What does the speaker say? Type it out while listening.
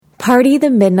Party the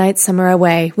midnight summer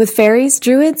away with fairies,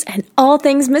 druids, and all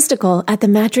things mystical at the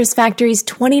Mattress Factory's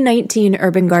 2019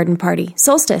 Urban Garden Party,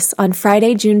 Solstice, on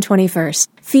Friday, June 21st.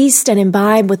 Feast and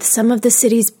imbibe with some of the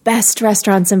city's best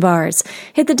restaurants and bars.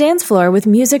 Hit the dance floor with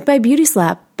music by Beauty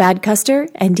Slap, Bad Custer,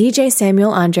 and DJ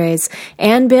Samuel Andres,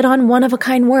 and bid on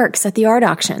one-of-a-kind works at the art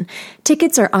auction.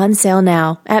 Tickets are on sale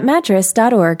now at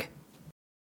mattress.org.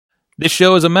 This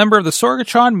show is a member of the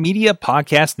Sorgatron Media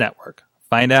Podcast Network.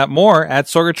 Find out more at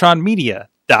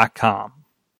sorgatronmedia.com.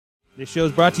 This show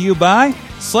is brought to you by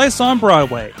Slice on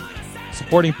Broadway.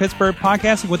 Supporting Pittsburgh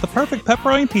podcasting with the perfect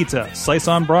pepperoni pizza,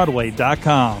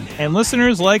 sliceonbroadway.com. And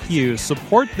listeners like you,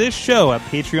 support this show at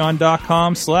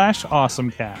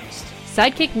patreon.com/awesomecast.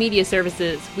 Sidekick Media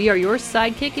Services. We are your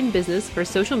sidekick in business for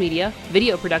social media,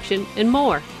 video production, and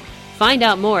more. Find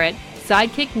out more at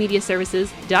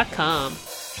sidekickmediaservices.com.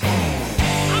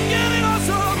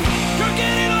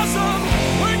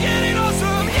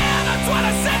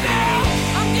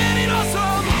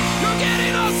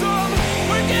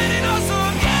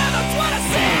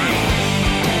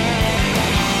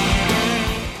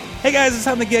 Hey guys, it's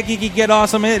time to get geeky, get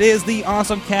awesome. It is the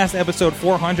Awesome Cast, episode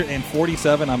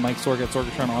 447. I'm Mike Sorg at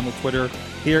Sorgatron on the Twitter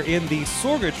here in the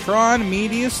Sorgatron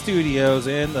Media Studios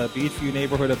in the Beachview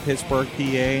neighborhood of Pittsburgh, PA.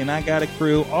 And I got a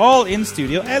crew all in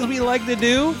studio, as we like to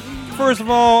do. First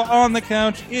of all, on the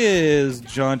couch is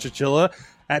John Chichilla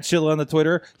at Chilla on the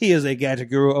Twitter. He is a gadget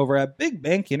guru over at Big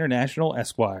Bank International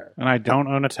Esquire. And I don't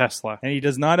own a Tesla. And he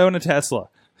does not own a Tesla.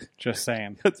 Just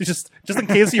saying. just in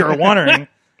case you were wondering.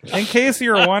 In case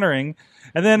you were wondering.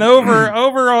 And then over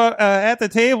at the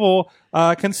table,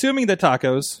 consuming the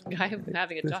tacos. I'm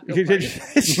having a taco party.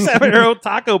 She's having her own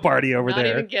taco party over Not there.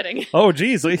 Not even kidding. Oh,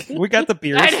 geez. We got the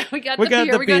beers. I know, we got the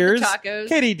beers. We got the tacos.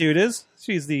 Katie Dudas.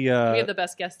 She's the... we have the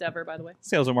best guest ever, by the way.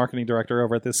 Sales and marketing director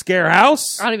over at the Scare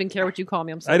House. I don't even care what you call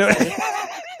me. I'm so I don't. excited.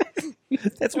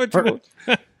 That's what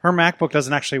her MacBook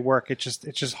doesn't actually work. It just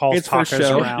hauls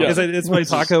tacos around. Yeah. It's my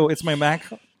taco. It's my Mac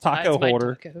taco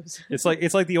holder. Tacos. It's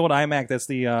like the old iMac. That's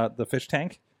the fish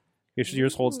tank.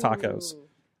 Yours holds tacos.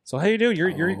 So how you doing?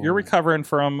 You're recovering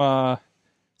from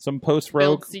some post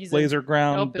rogue laser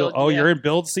ground. You're in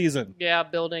build season. Yeah,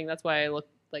 building. That's why I look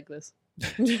like this.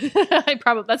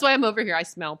 That's why I'm over here. I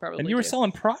smell probably. And you were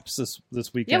selling props this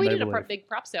weekend. Yeah, we did a big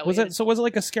prop sale. Was it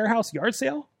like a Scare House yard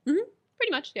sale? Mm-hmm.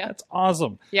 Pretty much, yeah. That's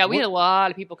awesome. Yeah, we had a lot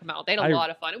of people come out. They had a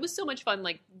lot of fun. It was so much fun,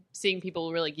 like seeing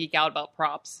people really geek out about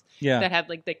props. Yeah. That have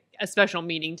like a special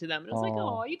meaning to them. And I was like,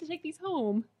 oh, you get to take these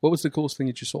home. What was the coolest thing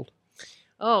that you sold?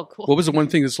 Oh, cool. What was the one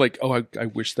thing that's like, I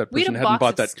wish that person hadn't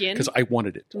bought that because I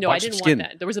wanted it. No, I didn't want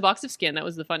that. There was a box of skin. That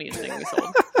was the funniest thing we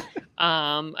sold.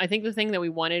 I think the thing that we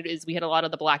wanted is we had a lot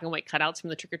of the black and white cutouts from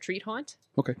the Trick or Treat haunt.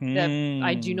 Okay. That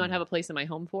I do not have a place in my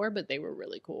home for, but they were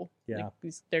really cool. Yeah.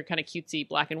 Like they're kind of cutesy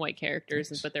black and white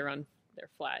characters, but they're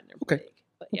flat and they're big.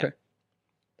 But yeah. Okay.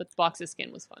 But the box of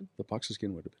skin was fun. The box of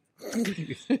skin would have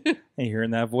been. And hearing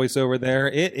that voice over there,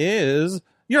 it is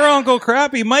your Uncle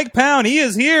Crappy, Mike Pound. He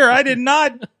is here. I did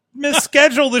not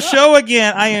misschedule the show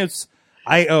again.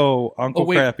 I owe Uncle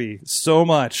Crappy so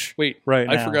much. Wait, right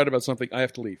now. I forgot about something. I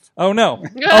have to leave. Oh no!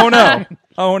 Oh no!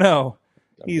 Oh no!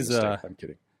 I'm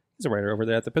kidding. He's a writer over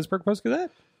there at the Pittsburgh Post-Gazette.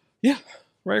 Yeah,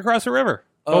 right across the river.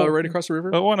 Right across the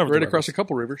river. But one of right across a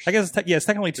couple rivers. I guess it's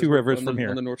technically two rivers from here.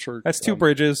 On the North Shore. That's two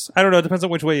bridges. I don't know. It depends on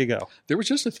which way you go. There was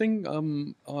just a thing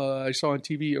I saw on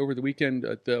TV over the weekend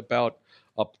about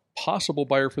a possible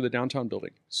buyer for the downtown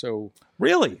building. So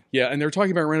really, yeah, and they're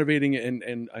talking about renovating it,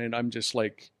 and I'm just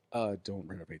like, don't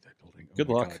renovate that building. Good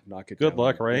luck. God, knock it Good down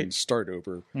luck, right? And start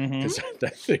over because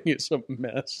that thing is a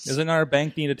mess. Isn't our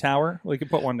bank need a tower? We could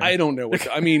put one there. I don't know.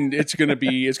 I mean, it's gonna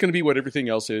be what everything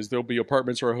else is. There'll be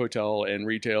apartments or a hotel and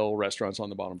retail restaurants on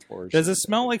the bottom floors. Does it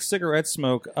smell like cigarette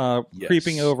smoke Yes.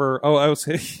 creeping over? Oh, I was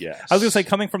gonna say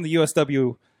coming from the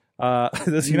USW.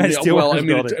 This United Steelworkers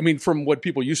building. I mean, from what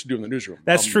people used to do in the newsroom.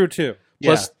 That's true too.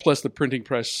 Plus the printing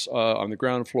press on the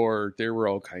ground floor. There were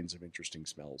all kinds of interesting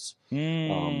smells.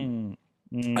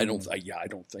 I don't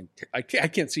think I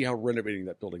can't see how renovating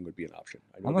that building would be an option.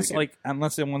 Unless they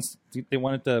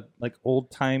wanted to like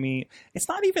old timey. It's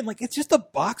not even like it's just a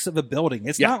box of a building.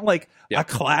 It's not like a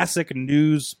classic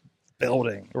news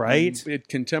building, right?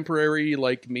 Contemporary,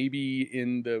 like maybe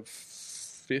in the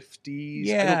 50s.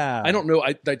 Yeah, I don't know.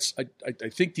 I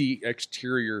think the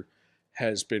exterior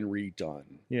has been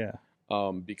redone. Yeah,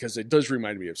 because it does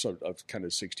remind me of kind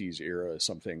of 60s era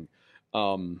something.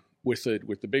 With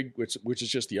the big, which is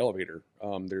just the elevator.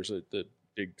 There's the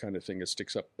big kind of thing that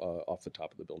sticks up off the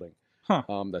top of the building. Huh.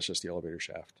 That's just the elevator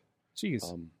shaft. Jeez.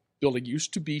 Building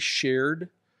used to be shared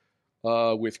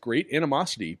with great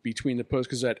animosity between the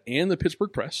Post-Gazette and the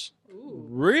Pittsburgh Press. Ooh.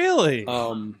 Really?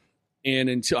 And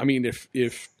until, I mean,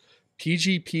 if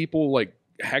PG people like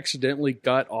accidentally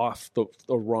got off the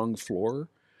wrong floor,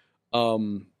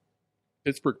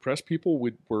 Pittsburgh Press people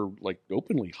were like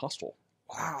openly hostile.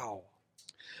 Wow.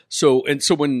 So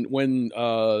when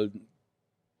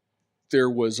there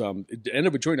was the end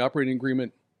of a joint operating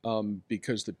agreement,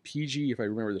 because the PG, if I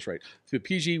remember this right, the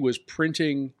PG was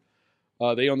printing.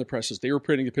 They own the presses. They were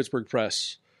printing the Pittsburgh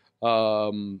Press.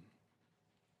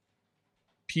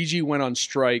 PG went on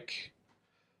strike.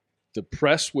 The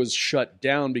press was shut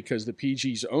down because the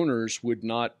PG's owners would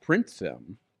not print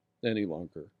them any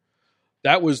longer.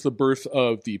 That was the birth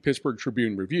of the Pittsburgh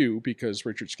Tribune Review, because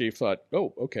Richard Scaife thought,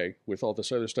 oh, okay, with all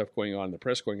this other stuff going on, the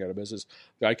press going out of business,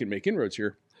 I can make inroads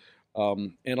here.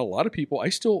 And a lot of people, I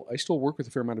still work with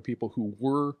a fair amount of people who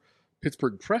were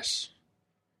Pittsburgh Press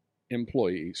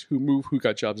employees who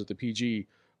got jobs at the PG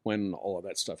when all of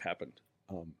that stuff happened.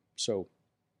 So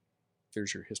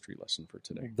there's your history lesson for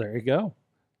today. There you go.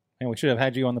 And we should have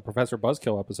had you on the Professor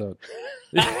Buzzkill episode.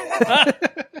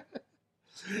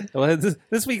 Well,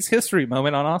 this week's history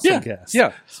moment on AwesomeCast.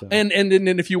 Yeah. So. And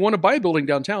if you want to buy a building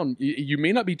downtown, you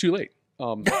may not be too late.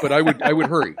 But I would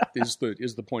hurry. Is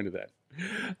the point of that?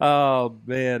 Oh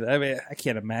man, I mean, I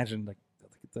can't imagine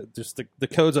just the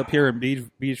codes up here in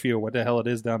Beachview. What the hell it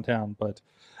is downtown? But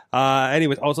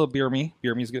anyways, also Beer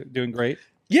Me's doing great.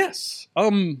 Yes.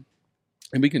 And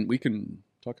we can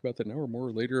talk about that now or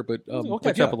more later. But we'll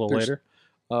catch up a little later.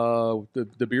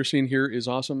 The beer scene here is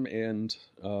awesome, and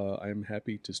I'm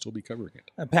happy to still be covering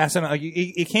it. Passing,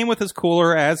 he came with his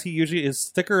cooler, as he usually is,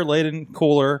 sticker-laden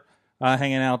cooler,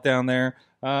 hanging out down there.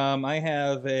 I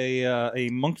have a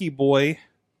Monkey Boy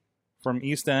from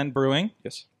East End Brewing.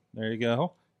 Yes, there you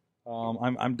go.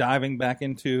 I'm diving back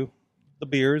into the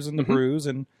beers and the brews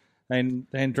and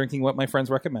drinking what my friends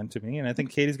recommend to me. And I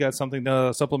think Katie's got something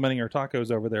supplementing her tacos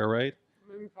over there, right?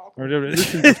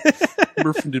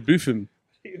 Murphin de Buffin.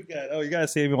 You got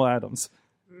Samuel Adams.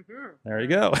 Mm-hmm. There you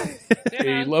go.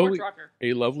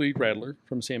 a lovely Rattler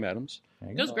from Sam Adams.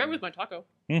 It goes great with my taco.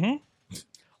 Mm-hmm.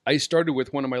 I started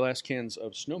with one of my last cans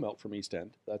of Snowmelt from East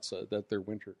End. That's their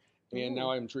winter. And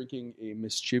now I'm drinking a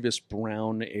mischievous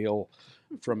brown ale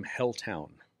from Helltown.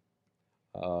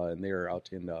 And they're out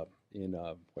in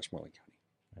Westmoreland County.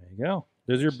 There you go.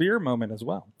 There's your beer moment as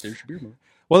well. There's your beer moment.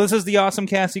 Well, this is the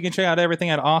AwesomeCast. You can check out everything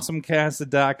at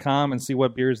awesomecast.com and see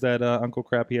what beers that Uncle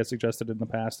Crappy has suggested in the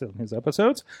past in his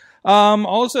episodes.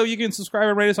 Also, you can subscribe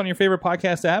and rate us on your favorite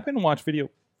podcast app and watch video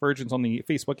versions on the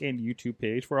Facebook and YouTube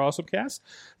page for AwesomeCast.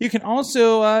 You can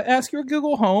also ask your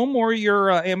Google Home or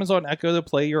your Amazon Echo to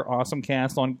play your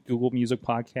AwesomeCast on Google Music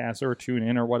Podcasts or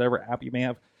TuneIn or whatever app you may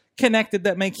have connected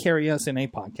that may carry us in a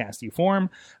podcasty form.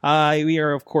 We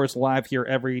are, of course, live here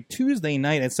every Tuesday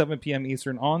night at 7 p.m.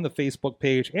 Eastern on the Facebook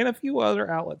page and a few other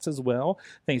outlets as well,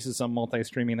 thanks to some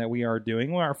multi-streaming that we are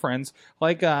doing with our friends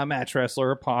like Matt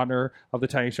Tressler, Potter of the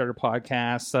Tiny Shutter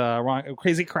Podcast.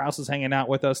 Crazy Kraus is hanging out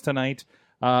with us tonight.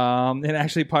 And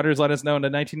actually, Potter's let us know the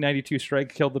 1992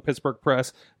 strike killed the Pittsburgh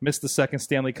Press, missed the second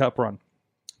Stanley Cup run.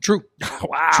 True.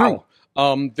 Wow. True.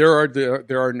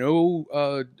 There are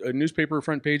no newspaper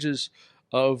front pages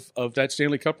of that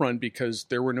Stanley Cup run because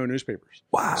there were no newspapers.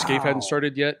 Wow. Scaife hadn't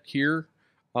started yet here.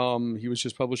 He was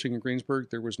just publishing in Greensburg.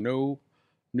 There was no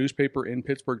newspaper in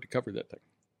Pittsburgh to cover that thing.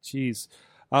 Jeez.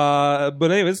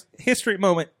 But anyways, history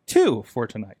moment 2 for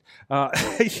tonight.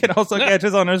 You can also catch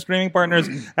us on our streaming partners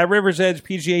at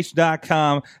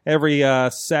riversedgepgh.com every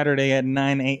Saturday at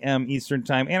 9 a.m. Eastern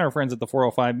Time, and our friends at the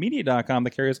 405media.com that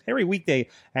carry us every weekday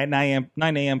at 9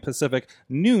 a.m. Pacific,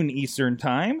 noon Eastern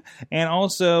Time. And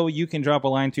also, you can drop a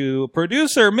line to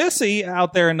producer Missy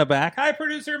out there in the back. Hi,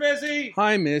 producer Missy.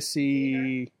 Hi,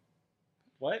 Missy.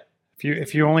 What?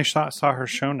 If you only saw her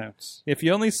show notes. If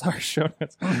you only saw our show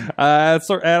notes, at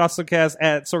AwesomeCast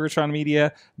at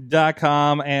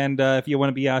sorgatronmedia.com. And if you want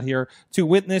to be out here to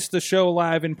witness the show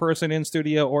live in person in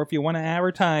studio, or if you want to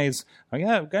advertise, we've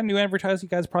got a new advertising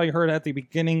you guys probably heard at the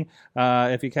beginning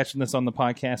if you're catching this on the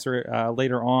podcast or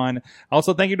later on.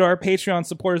 Also, thank you to our Patreon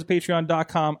supporters,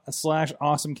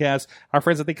 patreon.com/AwesomeCast. Our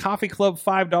friends at the Coffee Club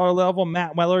 $5 level,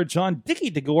 Matt Weller, John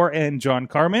Dickey DeGore, and John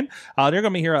Carmen. They're going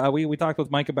to be here. We talked with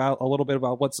Mike about a little bit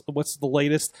about what's the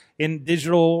latest in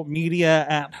digital media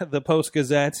at the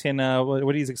Post-Gazette and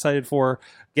what he's excited for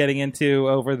getting into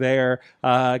over there.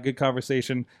 Good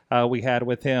conversation we had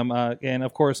with him. And,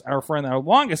 of course, our friend, our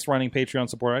longest-running Patreon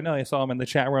supporter, I know I saw him in the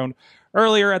chat room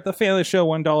earlier at the Family Show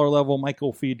 $1 level,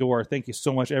 Michael Fedor. Thank you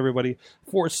so much, everybody,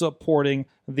 for supporting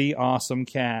the awesome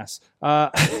cast.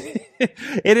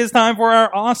 It is time for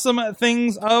our awesome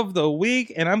things of the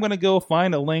week, and I'm going to go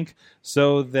find a link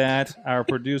so that our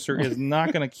producer is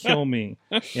not going to kill me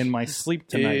in my sleep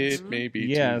tonight. It may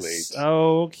be too late.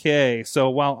 Okay. So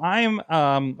while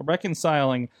I'm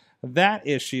reconciling that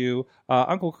issue,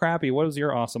 Uncle Crappy, what is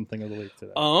your awesome thing of the week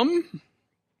today?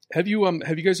 Have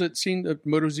you guys seen the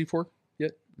Moto Z4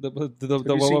 yet? The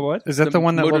what? Is that the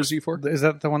one that Moto looks? Z4? Is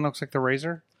that the one that looks like the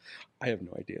Razor? I have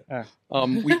no idea.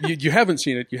 You haven't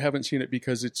seen it. You haven't seen it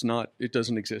because it's not. It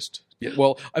doesn't exist yet.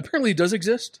 Well, apparently it does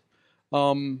exist.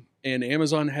 And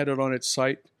Amazon had it on its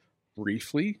site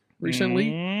briefly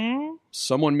recently. Mm.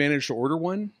 Someone managed to order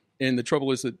one, and the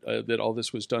trouble is that all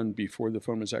this was done before the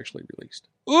phone was actually released.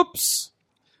 Oops.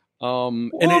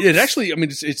 And it actually, I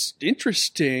mean, it's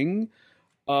interesting.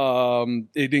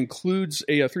 It includes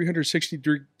a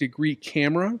 360-degree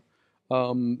camera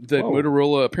that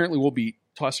Motorola apparently will be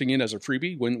tossing in as a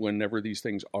freebie whenever these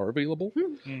things are available.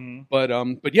 Mm-hmm.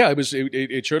 But yeah,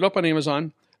 it showed up on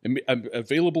Amazon,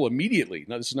 available immediately.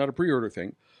 Now, this is not a pre-order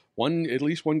thing. At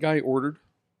least one guy ordered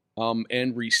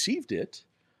and received it.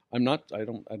 I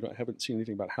haven't seen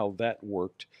anything about how that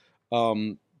worked.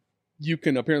 You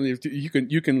can apparently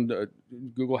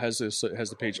Google has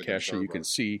the page cache, so you can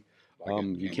see.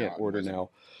 You can't order now.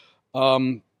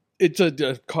 It's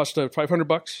a cost of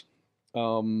 $500.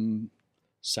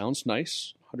 Sounds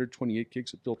nice. 128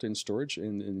 gigs of built-in storage,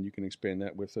 and you can expand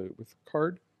that with a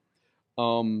card.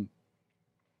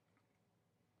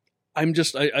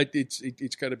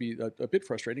 It's got to be a bit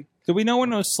frustrating. Do we know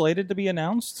when it was slated to be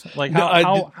announced? Like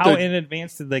how in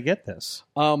advance did they get this?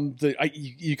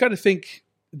 You got to think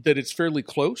that it's fairly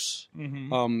close,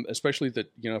 Mm-hmm. especially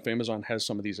that if Amazon has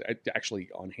some of these actually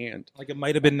on hand. Like it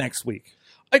might have been next week.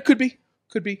 It could be.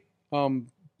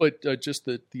 But just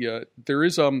there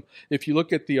is if you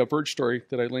look at the Verge story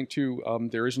that I linked to,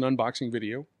 there is an unboxing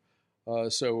video.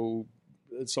 So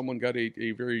someone got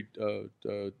a very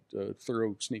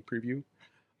thorough sneak preview.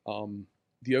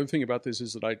 The other thing about this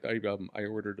is that I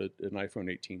ordered an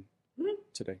iPhone 18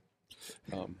 today.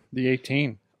 The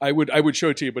 18. I would show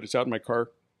it to you, but it's out in my car.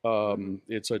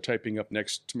 It's typing up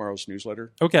tomorrow's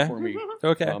newsletter for me.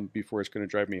 Okay. Before it's going to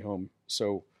drive me home.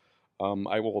 So I'll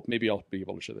be able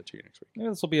to show that to you next week. Yeah,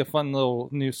 this will be a fun little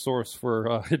news source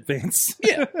for Advance.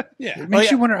 Yeah. It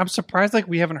makes you wonder. I'm surprised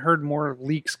we haven't heard more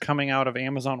leaks coming out of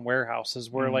Amazon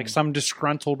warehouses where some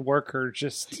disgruntled worker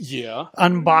just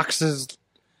unboxes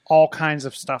all kinds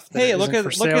of stuff that isn't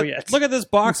for sale yet. Look at this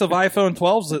box of iPhone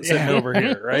 12s that's sitting over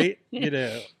here, right?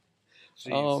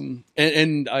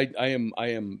 And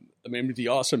I mean, the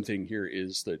awesome thing here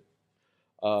is that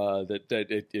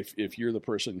if you're the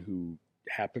person who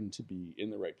happened to be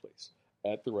in the right place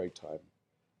at the right time,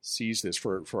 sees this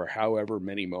for however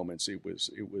many moments it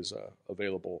was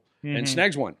available, and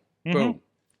snags one, boom,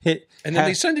 and then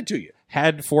they send it to you.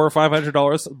 Had $400 or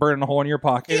 $500 burning a hole in your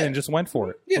pocket and just went for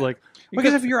it. Yeah. So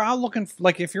because if you're out looking,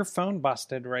 if your phone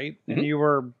busted, right, and you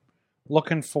were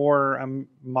looking for a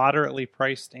moderately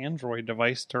priced Android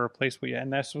device to replace what you,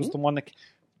 and this was the one that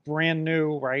brand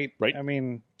new, right? Right. I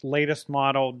mean, latest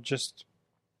model, was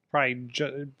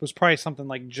probably something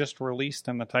like just released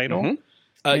in the title.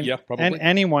 Yeah, probably. And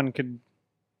anyone could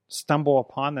stumble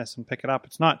upon this and pick it up.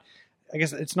 It's not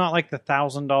like the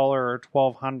 $1,000 or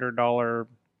 $1,200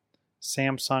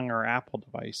 Samsung or Apple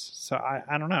device. So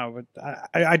I don't know, but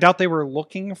I doubt they were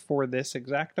looking for this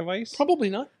exact device. Probably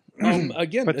not.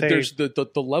 Again, But there's the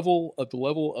level of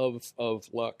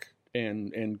luck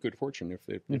and good fortune if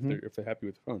they're happy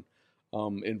with the phone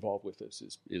involved with this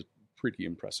is pretty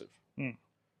impressive.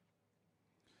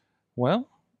 Well,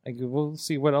 we'll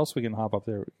see what else we can hop up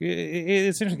there.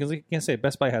 It's interesting because you can't say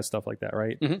Best Buy has stuff like that,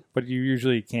 right? Mm-hmm. But you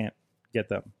usually can't get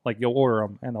them. Like you'll order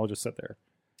them and they'll just sit there.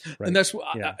 Right? And that's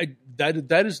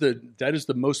that is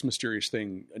the most mysterious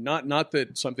thing. Not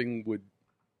that something would,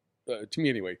 to me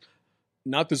anyway,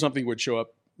 not that something would show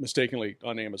up mistakenly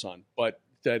on Amazon, but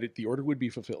that the order would be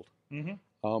fulfilled.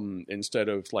 Mm-hmm. Instead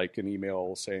of like an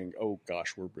email saying, "Oh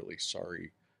gosh, we're really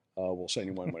sorry. We'll send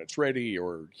you one when it's ready,"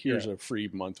 or here's a free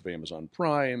month of Amazon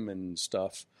Prime and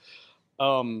stuff.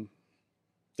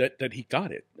 That he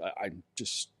got it. I'm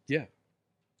just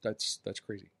that's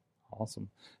crazy. Awesome.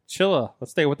 Chilla,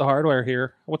 let's stay with the hardware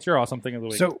here. What's your awesome thing of the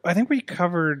week? So I think we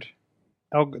covered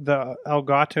the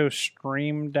Elgato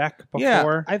Stream Deck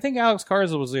before. Yeah, I think Alex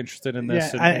Garza was interested in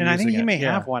this. And I think he may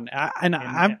have one. And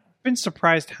I've been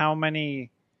surprised how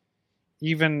many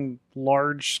even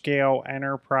large scale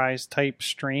enterprise type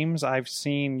streams I've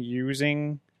seen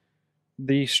using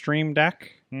the Stream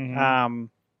Deck. Mm-hmm.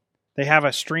 They have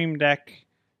a Stream Deck.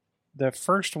 The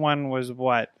first one was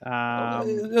what?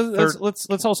 Let's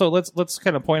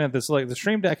kind of point at this. Like the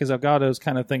Stream Deck is Elgato's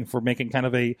kind of thing for making kind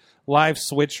of a live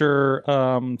switcher,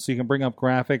 so you can bring up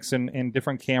graphics and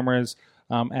different cameras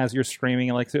as you're streaming,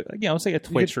 like say a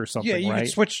Twitch or something. Yeah, you right? can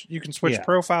switch. You can switch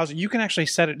profiles. You can actually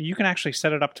set it. You can actually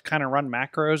set it up to kind of run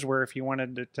macros. Where if you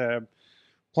wanted it to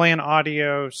play an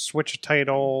audio, switch a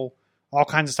title, all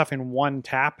kinds of stuff in one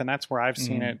tap, and that's where I've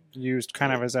seen it used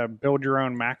kind of as a build your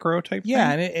own macro type thing.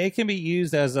 Yeah, and it can be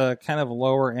used as a kind of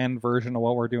lower end version of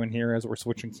what we're doing here as we're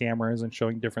switching cameras and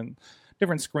showing different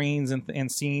screens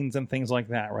and scenes and things like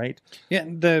that, right? Yeah,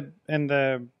 and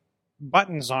the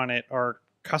buttons on it are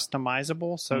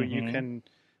customizable, so you can,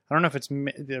 I don't know if it's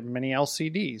mini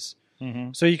LCDs.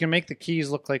 So you can make the keys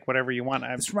look like whatever you want.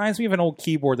 This reminds me of an old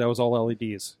keyboard that was all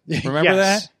LEDs. Remember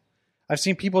that? I've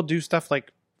seen people do stuff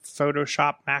like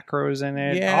Photoshop macros in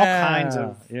it, all kinds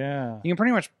of. Yeah, you can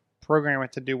pretty much program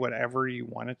it to do whatever you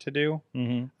want it to do.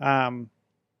 And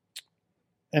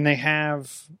they had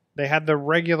the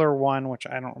regular one, which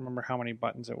I don't remember how many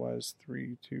buttons it was.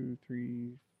 3, 2, 3,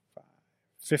 5,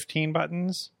 15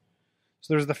 buttons.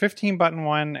 So there's the 15 button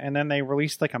one, and then they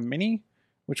released like a mini,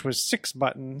 which was 6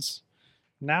 buttons.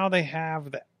 Now they have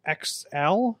the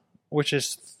XL, which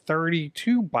is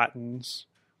 32 buttons,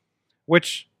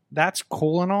 which that's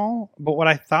cool and all. But what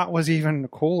I thought was even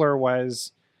cooler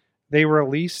was they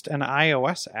released an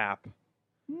iOS app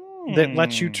that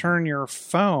lets you turn your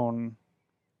phone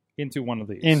into one of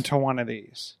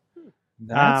these.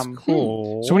 That's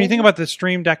cool. So when you think about the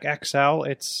Stream Deck XL,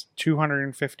 it's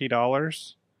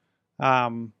 $250.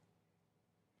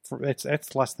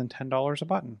 It's less than $10 a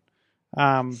button.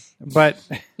 But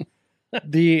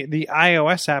the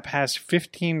iOS app has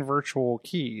 15 virtual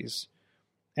keys,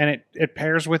 and it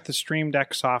pairs with the Stream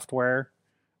Deck software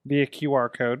via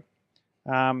QR code.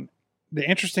 The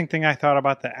interesting thing I thought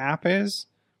about the app is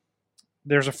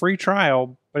there's a free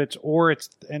trial, but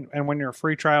and when your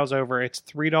free trial's over, it's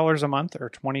 $3 a month or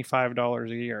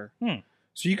 $25 a year.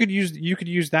 So you could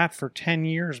use that for 10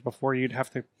 years before you'd have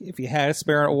to. If you had a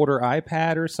spare older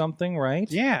iPad or something, right?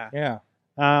 Yeah.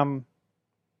 I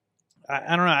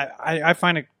don't know. I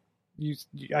find it.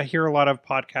 I hear a lot of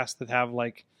podcasts that have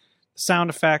like sound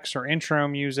effects or intro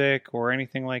music or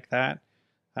anything like that.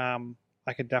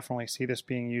 I could definitely see this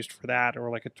being used for that, or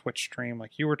like a Twitch stream,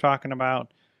 like you were talking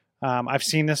about. I've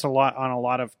seen this a lot on a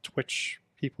lot of Twitch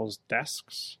people's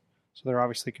desks, so they're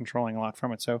obviously controlling a lot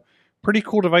from it. So. Pretty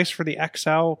cool device for the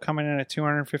XL, coming in at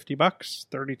 $250,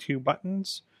 32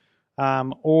 buttons,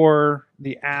 or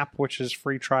the app, which is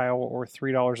free trial, or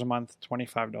 $3 a month,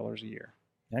 $25 a year.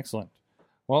 Excellent.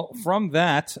 Well, from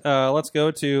that, let's go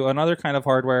to another kind of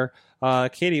hardware.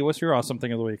 Katie, what's your awesome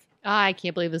thing of the week? I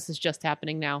can't believe this is just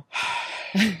happening now.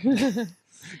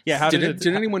 Yeah, did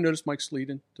anyone notice Mike's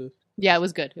lead into? Yeah, it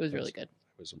was good. It was really good.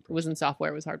 It wasn't software;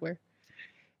 it was hardware.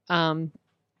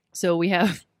 So we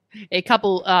have. A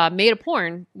couple made a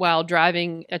porn while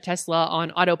driving a Tesla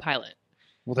on autopilot.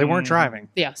 Well, they weren't driving.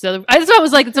 Yeah, so I thought it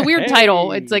was like, it's a weird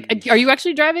title. It's like, are you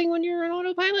actually driving when you're on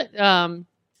autopilot?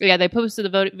 Yeah, they posted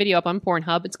the video up on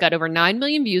Pornhub. It's got over 9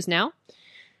 million views now.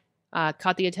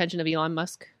 Caught the attention of Elon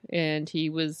Musk, and he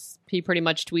pretty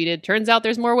much tweeted, "Turns out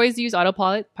there's more ways to use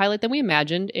autopilot than we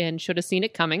imagined, and should have seen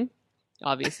it coming."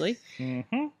 Obviously.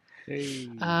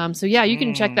 So yeah, you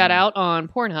can check that out on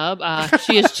Pornhub.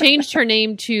 She has changed her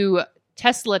name to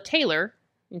Tesla Taylor,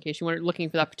 in case you were looking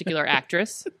for that particular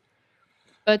actress.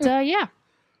 But yeah,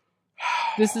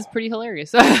 this is pretty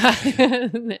hilarious.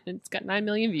 It's got 9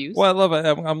 million views. Well, I love it.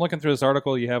 I'm looking through this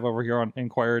article you have over here on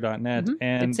Inquirer.net,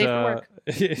 and it's safe for work.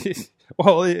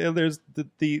 Well, there's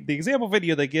the example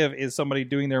video they give is somebody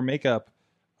doing their makeup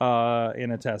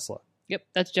in a Tesla. Yep,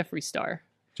 that's Jeffree Star.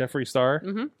 Jeffree Star?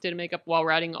 Did makeup while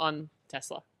riding on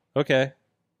Tesla. Okay.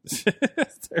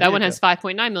 That one has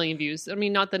 5.9 million views. I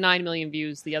mean, not the 9 million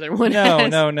views the other one No,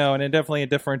 has. no, and definitely a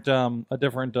different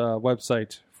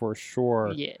website for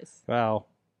sure. Yes. Wow.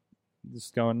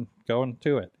 Just going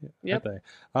to it. Yep.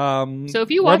 So if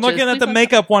you watch I'm looking at the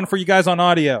makeup one for you guys on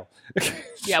audio.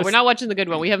 Yeah, we're not watching the good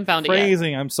one. We haven't found it yet.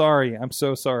 Phrasing. I'm sorry. I'm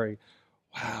so sorry.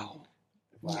 Wow.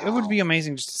 It would be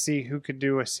amazing just to see who could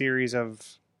do a series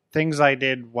of things I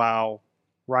did while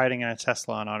riding in a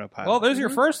Tesla on autopilot. Well, there's your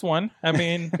first one. I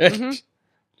mean,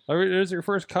 there's your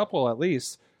first couple at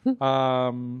least.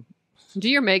 Do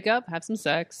your makeup, have some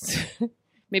sex,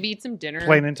 maybe eat some dinner,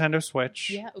 play Nintendo Switch.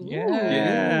 Yeah. Ooh.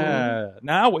 Yeah.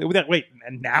 Now, wait.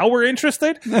 Now we're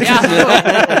interested.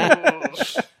 Yeah.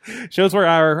 Shows where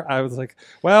I was like,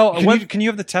 well, can you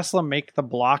have the Tesla make the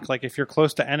block? Like if you're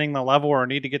close to ending the level or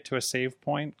need to get to a save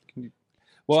point?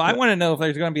 I want to know if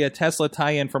there's going to be a Tesla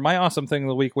tie-in for my awesome thing of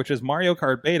the week, which is Mario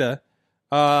Kart Beta.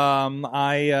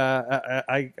 I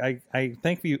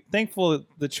thankful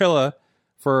to Chilla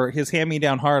for his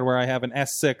hand-me-down hardware. I have an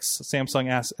S6, Samsung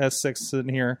S6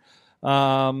 sitting here.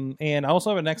 And I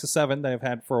also have a Nexus 7 that I've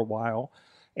had for a while.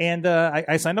 And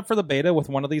I signed up for the beta with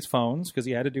one of these phones because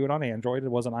you had to do it on Android. It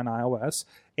wasn't on iOS.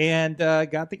 And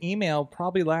got the email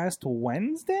probably last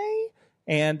Wednesday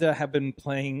and have been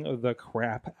playing the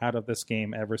crap out of this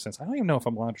game ever since. I don't even know if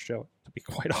I'm allowed to show it, to be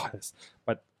quite honest.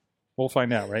 But we'll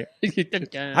find out, right?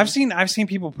 I've seen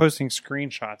people posting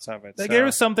screenshots of it. Like, there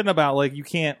was something about, like, you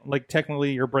can't, like,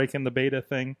 technically you're breaking the beta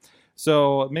thing.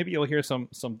 So maybe you'll hear some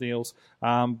deals,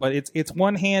 but it's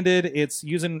one-handed.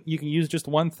 You can use just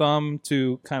one thumb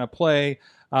to kind of play.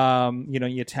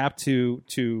 You tap to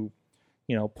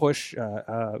push,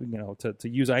 to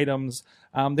use items.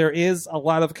 There is a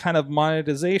lot of kind of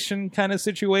monetization kind of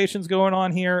situations going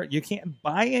on here. You can't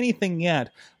buy anything yet,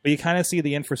 but you kind of see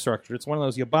the infrastructure. It's one of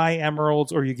those, you buy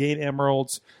emeralds or you gain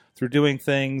emeralds through doing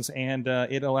things, and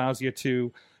it allows you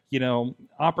to,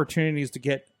 opportunities to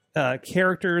get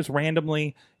characters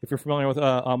randomly. If you're familiar with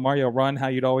Mario Run, how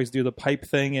you'd always do the pipe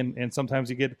thing, and sometimes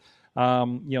you get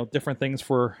different things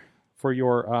for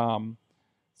your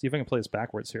see if I can play this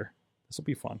backwards here. This will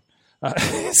be fun.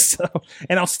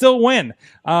 And I'll still win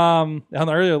on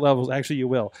the earlier levels. Actually, you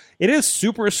will. It is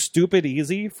super stupid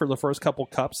easy for the first couple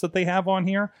cups that they have on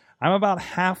here. I'm about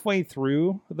halfway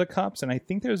through the cups, and I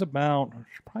think there's about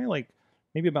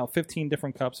maybe about 15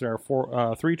 different cups. There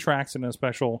are 3 tracks and a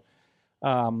special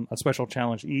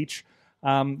challenge each.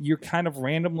 You kind of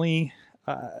randomly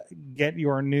get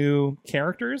your new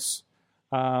characters,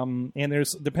 and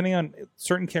there's, depending on,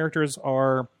 certain characters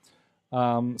are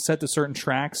set to certain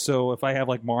tracks. So if I have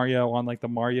like Mario on like the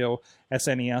Mario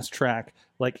SNES track,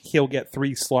 like he'll get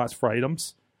 3 slots for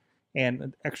items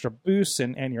and extra boosts,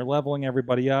 and you're leveling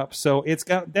everybody up. So it's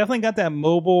definitely got that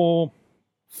mobile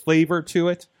flavor to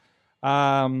it.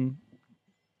 But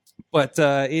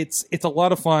it's a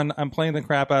lot of fun. I'm playing the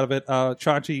crap out of it.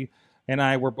 Chachi and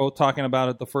I were both talking about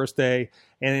it the first day,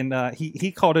 and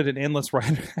he called it an endless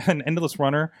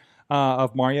runner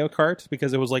of Mario Kart,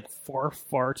 because it was like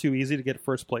far too easy to get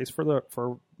first place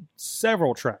for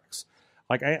several tracks.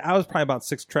 Like I was probably about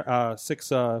 6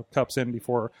 cups in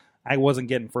before I wasn't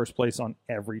getting first place on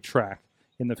every track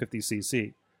in the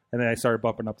 50cc, and then I started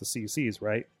bumping up the CCs,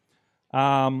 right?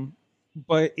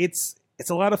 But it's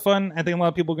a lot of fun. I think a lot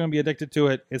of people are going to be addicted to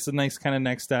it. It's a nice kind of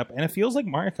next step, and it feels like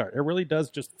Mario Kart. It really does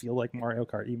just feel like Mario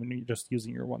Kart, even when you're just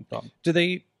using your one thumb. Do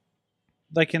they,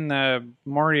 like in the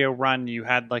Mario Run, you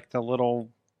had like the little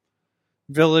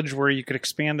village where you could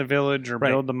expand the village or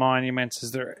build the monuments?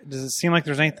 Does it seem like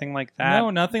there's anything like that? No,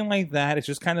 nothing like that. It's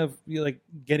just kind of like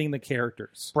getting the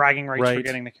characters. Bragging rights for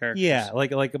getting the characters. Yeah,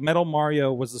 like Metal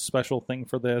Mario was the special thing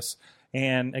for this.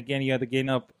 And again, you had to gain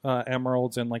up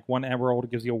emeralds, and like one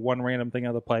emerald gives you one random thing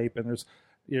out of the pipe, and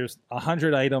there's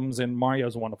 100 items, and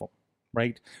Mario's one of them,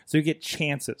 right? So you get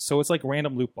chances. So it's like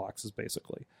random loot boxes,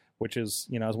 basically, which is,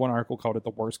 as one article called it, the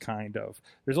worst kind of.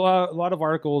 There's a lot of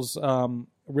articles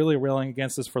really railing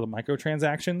against this for the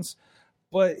microtransactions,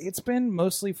 but it's been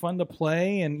mostly fun to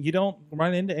play, and you don't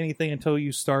run into anything until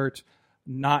you start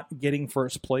not getting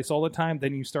first place all the time.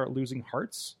 Then you start losing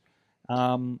hearts.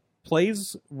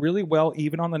 Plays really well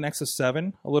even on the Nexus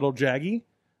 7, a little jaggy,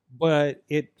 but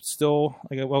it still,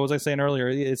 like what was I saying earlier,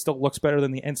 it still looks better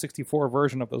than the N64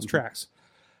 version of those tracks.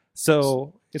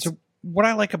 So it's what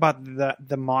I like about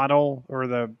the model, or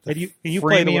the you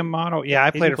freemium model. Yeah,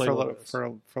 I played it for a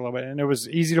little bit, and it was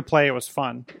easy to play. It was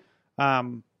fun.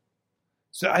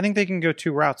 So I think they can go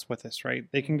 2 routes with this, right?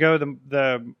 They can go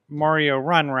the Mario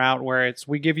Run route, where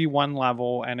we give you one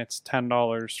level and it's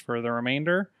 $10 for the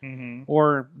remainder,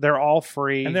 or they're all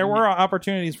free. And there were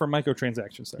opportunities for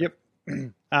microtransactions there.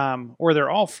 Yep. Or they're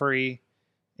all free,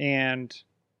 and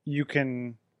you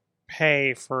can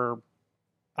pay for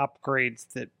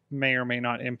upgrades that may or may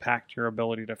not impact your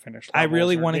ability to finish levels. I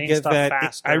really want to get that.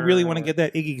 Faster, I really want to get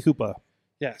that Iggy Koopa.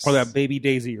 Yes. Or that Baby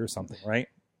Daisy or something, right?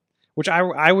 Which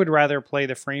I would rather play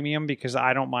the freemium, because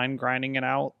I don't mind grinding it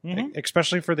out,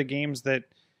 especially for the games that,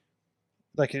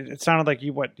 like, it sounded like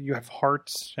you have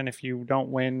hearts, and if you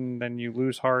don't win, then you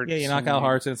lose hearts. Yeah, you knock out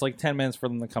hearts, and it's like 10 minutes for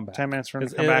them to come back. 10 minutes for them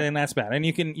to come back, and that's bad. And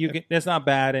you can it's not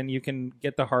bad, and you can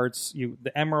get the hearts.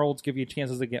 The emeralds give you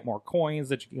chances to get more coins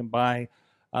that you can buy.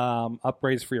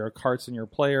 Upgrades for your carts and your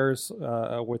players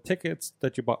with tickets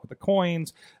that you bought with the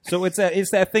coins. So it's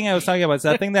that thing I was talking about. It's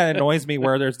that thing that annoys me,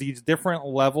 where there's these different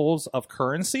levels of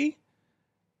currency,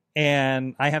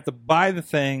 and I have to buy the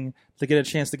thing to get a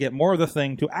chance to get more of the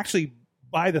thing to actually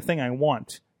buy the thing I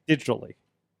want digitally,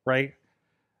 right?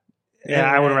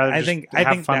 Yeah, I would rather. I think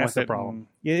fun that's with the it problem.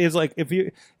 It's like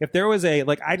if there was a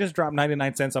I just dropped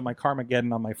 99 cents on my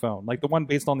Carmageddon on my phone, like the one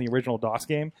based on the original DOS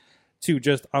game, to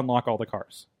just unlock all the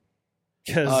cars.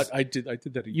 Because I did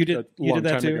that. You did long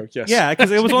that time too. ago. Yes. Yeah,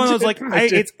 because it was one of those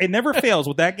it never fails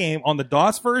with that game on the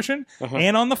DOS version Uh-huh.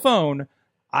 and on the phone.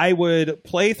 I would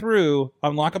play through,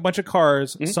 unlock a bunch of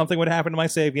cars, something would happen to my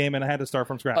save game, and I had to start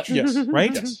from scratch. Yes.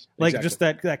 Right? Yes, Like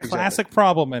exactly. just that classic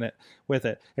problem in it with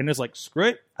it. And it's like, screw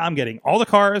it, I'm getting all the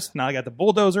cars. Now I got the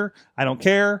bulldozer. I don't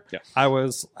care. Yeah.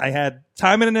 I had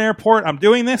time in an airport. I'm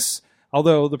doing this.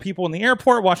 Although the people in the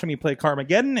airport watching me play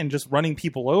Carmageddon and just running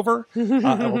people over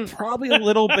were probably a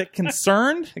little bit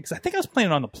concerned, because I think I was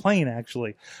playing on the plane,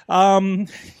 actually.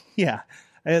 Yeah.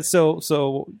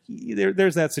 So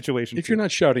there's that situation. If you're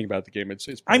not shouting about the game, it's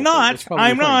I'm probably- not. it's probably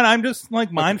I'm fine. not. I'm just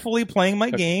mindfully playing my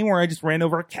game where I just ran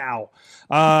over a cow.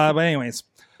 But anyways,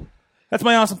 that's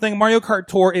my awesome thing. Mario Kart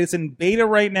Tour is in beta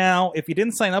right now. If you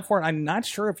didn't sign up for it, I'm not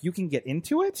sure if you can get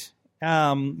into it.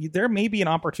 There may be an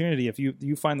opportunity if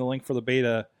you find the link for the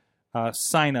beta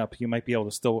sign up. You might be able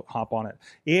to still hop on it.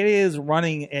 It is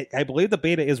running. I believe the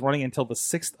beta is running until the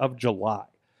 6th of July.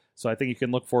 So I think you can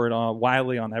look for it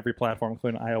widely on every platform,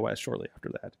 including iOS, shortly after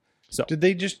that. So Did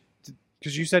they just,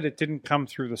 because you said it didn't come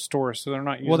through the store, so they're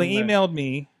not using they emailed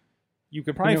me. You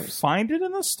could probably find it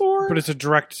in the store. But it's a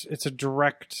direct,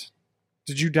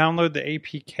 did you download the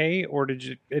APK, or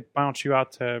did it bounce you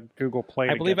out to Google Play?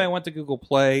 I believe I went to Google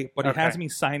Play, but it Okay. has me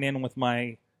sign in with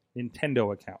my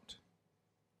Nintendo account.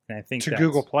 And I think to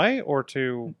Google Play or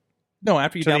to... No,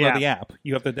 after you To the download the app,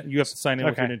 you have to sign in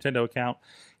with Okay. your Nintendo account,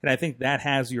 and I think that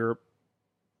has your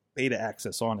beta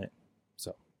access on it.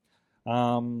 So,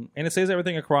 and it saves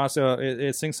everything across. It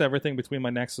syncs everything between my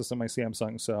Nexus and my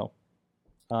Samsung. So,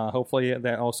 hopefully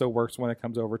that also works when it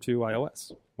comes over to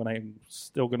iOS. When I'm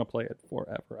still going to play it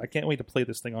forever. I can't wait to play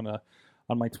this thing on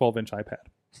my 12-inch iPad.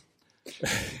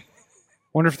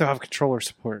 Wonder if they'll have controller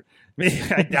support.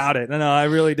 I doubt it. No, I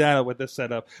really doubt it with this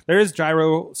setup. There is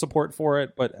gyro support for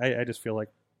it, but I just feel like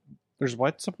There's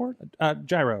what support?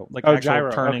 gyro, like Oh,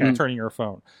 actual gyro, turning your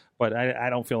phone. But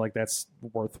I don't feel like that's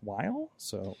worthwhile.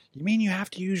 So You mean you have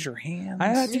to use your hands? I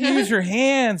have to use your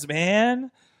hands,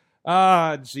 man.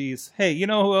 Ah, jeez. Hey, you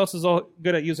know who else is all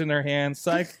good at using their hands?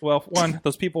 Well, one,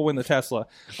 those people win the Tesla.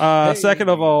 Second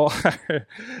of all,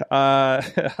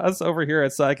 us over here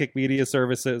at Sidekick Media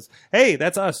Services. Hey,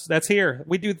 that's us. That's here.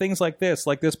 We do things like this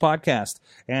podcast,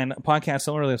 and podcasts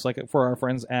similarly. It's like for our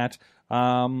friends at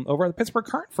over at the Pittsburgh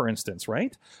Current, for instance,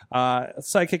 right?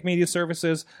 Sidekick Media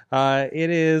Services. It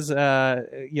is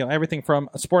everything from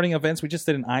sporting events. We just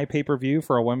did an pay-per-view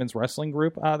for a women's wrestling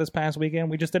group this past weekend.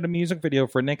 We just did a music video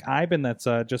for Nick Iben that's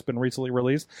just been recently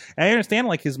released. And I understand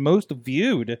like his most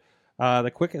viewed,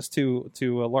 the quickest to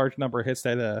a large number of hits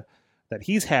that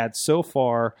he's had so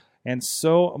far. And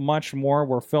so much more.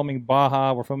 We're filming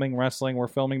Baja. We're filming wrestling. We're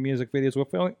filming music videos.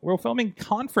 We're filming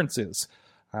conferences.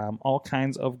 All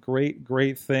kinds of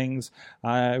great things.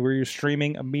 We're your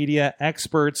streaming media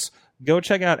experts. Go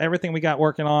check out everything we got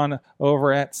working on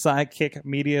over at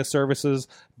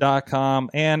sidekickmediaservices.com.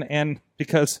 And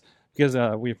because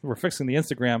we're fixing the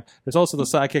Instagram, there's also the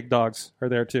Sidekick dogs are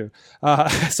there too.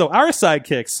 So our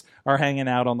sidekicks are hanging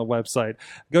out on the website.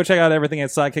 Go check out everything at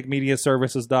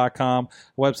sidekickmediaservices.com.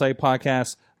 Website,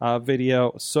 podcast,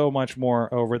 video, so much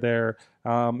more over there.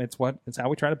 It's how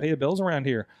we try to pay the bills around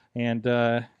here, and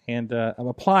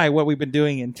apply what we've been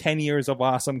doing in 10 years of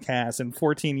Awesome Cast and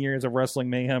 14 years of Wrestling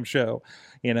Mayhem Show,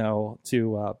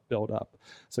 to build up.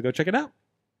 So go check it out.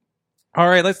 All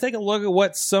right, let's take a look at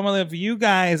what some of you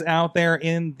guys out there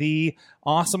in the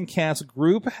Awesome Cast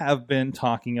group have been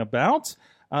talking about.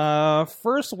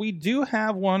 First, we do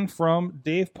have one from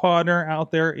Dave Podner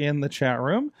out there in the chat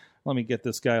room. Let me get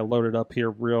this guy loaded up here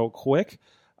real quick.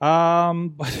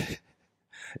 But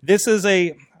this is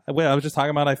I was just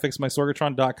talking about I fixed my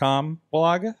Sorgatron.com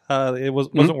blog. It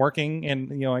wasn't working,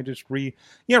 and I just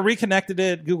reconnected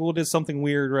it. Google did something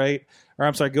weird, right? Or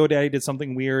I'm sorry, GoDaddy did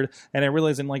something weird, and I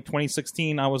realized in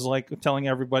 2016 I was telling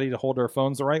everybody to hold their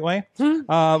phones the right way.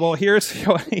 Well, here's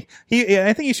I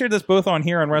think he shared this both on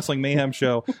here on Wrestling Mayhem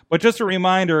Show, but just a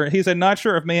reminder, he said not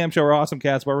sure if Mayhem Show or Awesome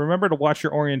Cast, but remember to watch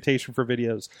your orientation for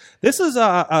videos. This is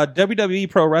a WWE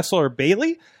pro wrestler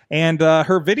Bayley. And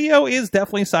her video is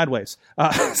definitely sideways.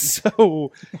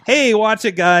 So, hey, watch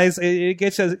it, guys. It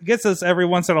gets us every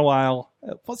once in a while.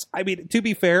 Plus, to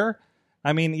be fair,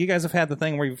 you guys have had the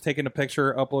thing where you've taken a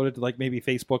picture, uploaded to maybe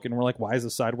Facebook, and we're like, why is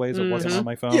this sideways? It wasn't on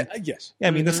my phone. Yeah, yes.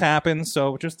 Yeah, this happens.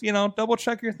 So just, double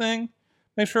check your thing.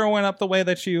 make sure it went up the way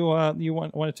that you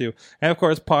wanted to. And of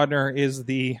course, Podner is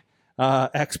the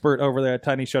expert over there at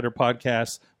Tiny Shutter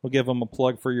Podcast. We'll give him a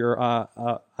plug for your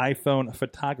iPhone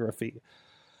photography.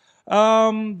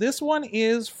 This one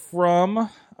is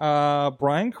from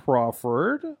Brian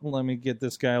Crawford. Let me get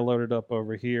this guy loaded up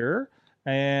over here.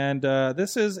 And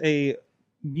this is a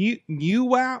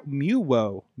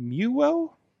Meiwo,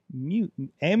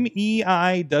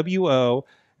 MEIWO.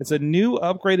 It's a new,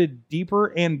 upgraded, deeper,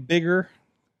 and bigger.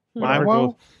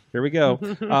 Meiwo? Here we go.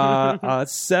 A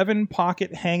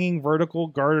 7-pocket hanging vertical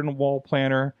garden wall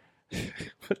planter.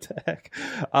 What the heck?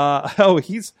 I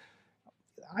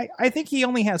think he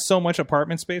only has so much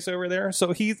apartment space over there.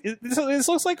 So this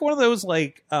looks like one of those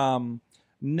like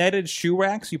netted shoe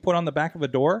racks you put on the back of a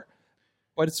door,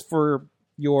 but it's for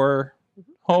your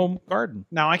home garden.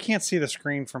 Now I can't see the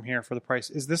screen from here for the price.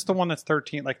 Is this the one that's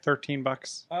 $13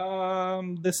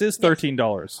 $13? This is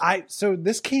 $13. So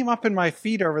this came up in my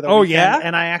feed over the weekend, yeah?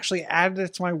 And I actually added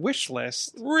it to my wish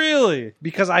list. Really?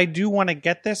 Because I do want to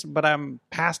get this, but I'm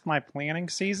past my planning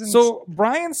season. So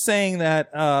Brian's saying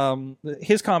that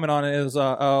his comment on it is,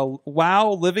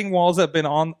 wow, living walls have been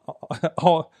on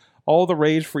all the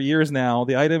rage for years now.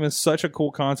 The item is such a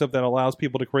cool concept that allows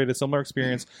people to create a similar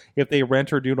experience if they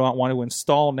rent or do not want to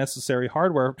install necessary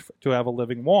hardware to have a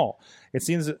living wall. It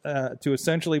seems to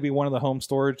essentially be one of the home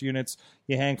storage units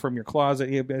you hang from your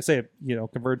closet.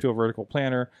 Convert to a vertical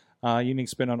planter. Unique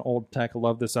spin on old tech. I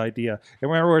love this idea. And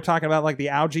remember, we were talking about like the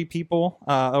algae people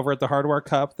over at the Hardware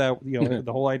Cup. That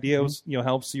the whole idea was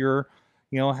helps your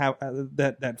have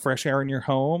that fresh air in your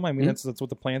home. I mean, that's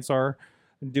what the plants are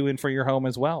doing for your home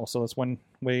as well. So that's one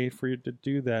way for you to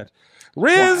do that.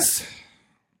 Riz.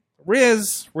 I'm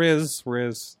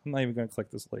not even going to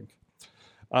click this link.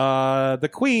 The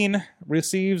Queen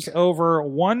receives over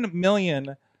 1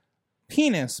 million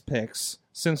penis pics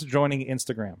since joining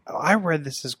Instagram. Oh, I read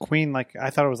this as Queen. Like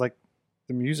I thought it was like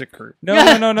the music group. No.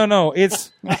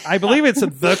 It's I believe it's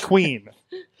the Queen.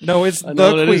 No, it's the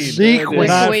Queen. The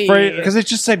Queen. Because it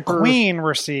just said Her, Queen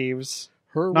receives,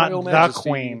 her not Royal the Majesty,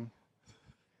 Queen.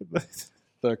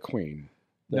 The Queen.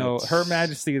 No, Her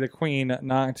Majesty the Queen,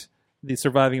 not the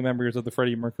surviving members of the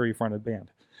Freddie Mercury fronted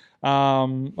band. But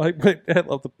I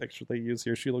love the picture they use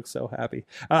here. She looks so happy.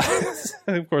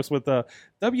 Of course, with the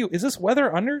W, is this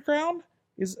Weather Underground?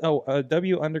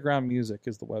 W Underground Music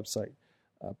is the website,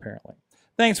 apparently.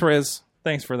 Thanks, Riz.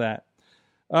 Thanks for that.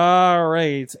 All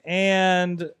right,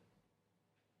 and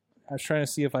I was trying to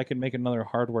see if I could make another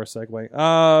hardware segue.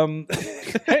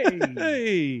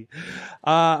 Hey.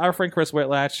 Our friend Chris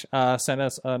Whitlatch sent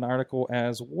us an article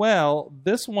as well.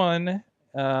 This one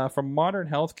from Modern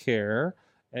Healthcare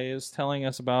is telling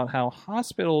us about how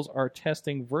hospitals are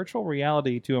testing virtual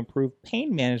reality to improve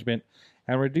pain management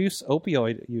and reduce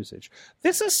opioid usage.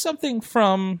 This is something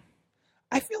from,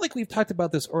 I feel like we've talked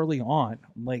about this early on.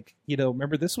 Like,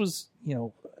 remember this was,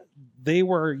 they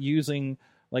were using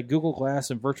like Google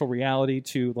Glass and virtual reality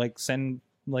to like send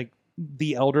like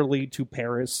the elderly to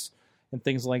Paris and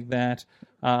things like that.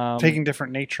 Taking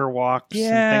different nature walks and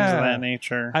things of that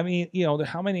nature. I mean,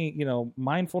 how many,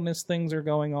 mindfulness things are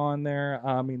going on there.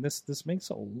 I mean, this makes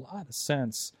a lot of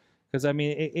sense because I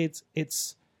mean,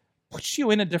 it's puts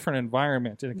you in a different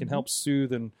environment and it can help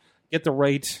soothe and get the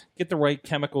right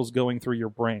chemicals going through your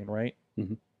brain. Right.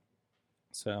 Mm-hmm.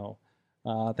 So,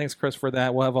 thanks, Chris, for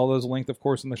that. We'll have all those linked, of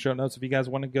course, in the show notes if you guys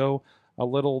want to go a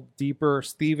little deeper.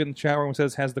 Steve in the chat room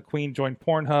says, has the Queen joined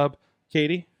Pornhub?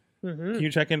 Katie, can you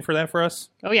check in for that for us?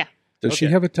 Oh, yeah. Does she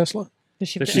have a Tesla? Does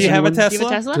she have a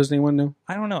Tesla? Does anyone know?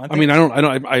 I don't know.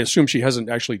 I assume she hasn't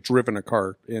actually driven a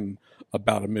car in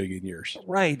about 1 million years.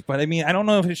 Right, but I mean, I don't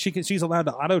know if she's allowed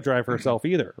to auto drive herself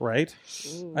either, right?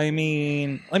 Ooh. I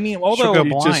mean, although She'll go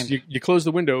blind. You close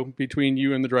the window between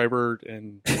you and the driver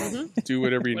and do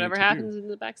whatever you need to do. Whatever happens in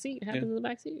the back seat happens in the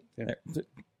back seat. Yeah.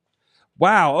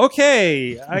 Wow.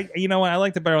 Okay. You know what? I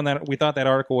liked it better on that. We thought that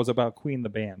article was about Queen the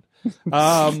band.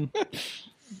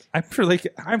 I'm sure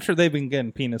they've been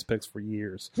getting penis pics for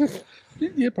years.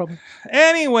 Yeah, probably.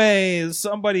 Anyways,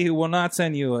 somebody who will not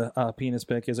send you a penis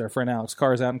pic is our friend Alex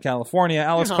Cars out in California.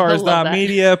 I love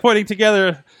AlexCars.media, putting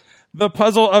together the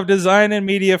puzzle of design and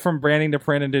media from branding to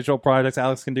print and digital projects.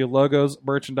 Alex can do logos,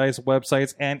 merchandise,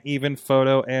 websites, and even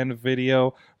photo and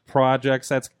video projects.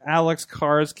 That's Alex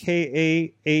Cars,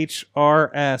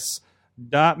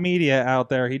 KAHRS.media out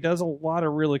there. He does a lot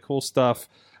of really cool stuff.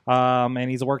 And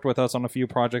he's worked with us on a few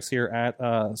projects here at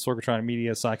Sorgatron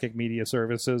Media, Psychic Media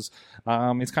Services.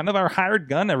 He's kind of our hired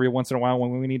gun every once in a while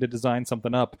when we need to design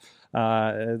something up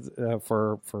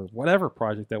for whatever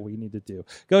project that we need to do.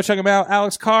 Go check him out,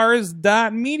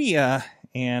 AlexCars.media,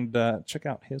 and check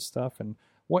out his stuff and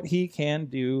what he can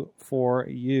do for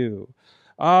you.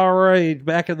 All right,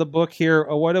 back in the book here.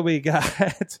 What do we got?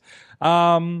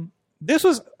 This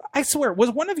was, I swear,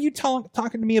 was one of you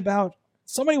talking to me about,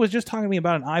 somebody was just talking to me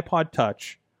about an iPod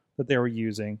Touch that they were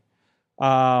using.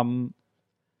 Something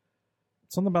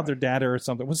about their data or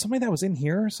something. Was somebody that was in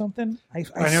here or something? I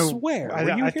swear.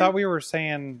 I thought we were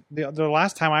saying, the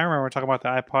last time I remember talking about the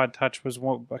iPod Touch was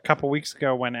a couple weeks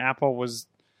ago when Apple was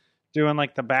doing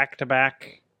like the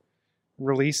back-to-back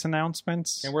release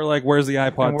announcements. And we're like, where's the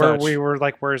iPod Touch? We were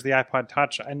like, where's the iPod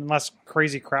Touch? Unless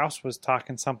Crazy Kraus was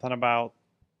talking something about,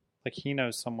 like, he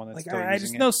knows someone that's still using it. I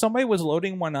just know somebody was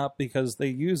loading one up because they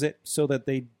use it so that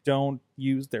they don't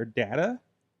use their data.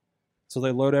 So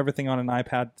they load everything on an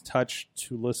iPod Touch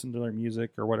to listen to their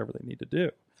music or whatever they need to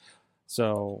do.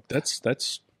 So that's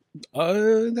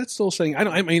still saying, I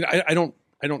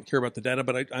don't care about the data,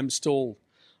 but I'm still,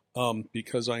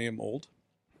 because I am old,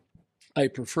 I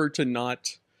prefer to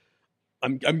not.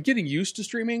 I'm getting used to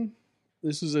streaming.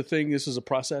 This is a thing. This is a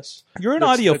process. You're an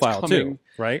audiophile too,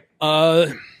 right?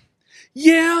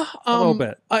 Yeah, a little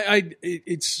bit.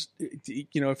 It's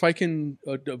if I can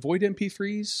avoid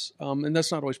MP3s, and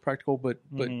that's not always practical, but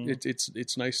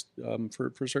it's nice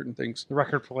for certain things. The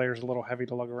record player is a little heavy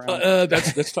to lug around.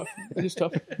 That's tough. It is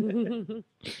tough.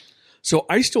 So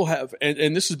I still have,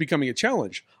 and this is becoming a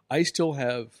challenge. I still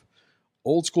have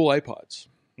old school iPods.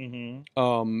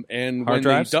 Mm-hmm. And hard when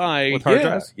drives? They die, with hard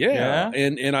drives, yeah,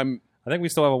 and I think we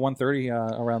still have a 130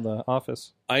 around the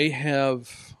office. I have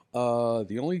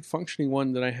the only functioning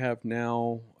one that I have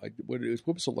now. What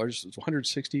was the largest? It's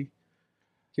 160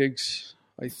 gigs.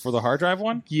 For the hard drive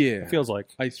one, yeah, it feels like.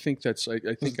 I think that's. I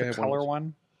think I have color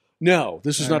one. No,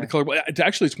 this is not a color.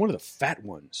 Actually, it's one of the fat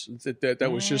ones.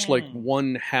 That was just like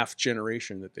 1/2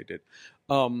 generation that they did.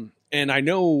 And I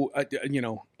know,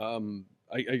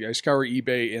 I scour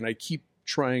eBay and I keep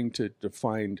trying to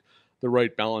find the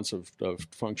right balance of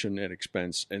function and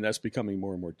expense, and that's becoming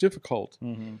more and more difficult.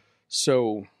 Mm-hmm.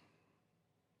 So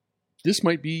this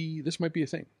might be a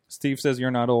thing. Steve says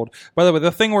you're not old. By the way,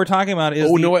 the thing we're talking about is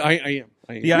I am.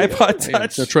 The iPod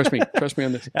Touch. No, trust me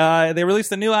on this. They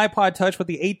released a new iPod Touch with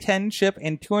the A10 chip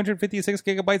and 256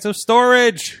 gigabytes of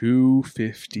storage.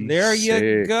 256. There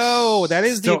you go. That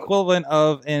is the equivalent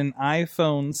of an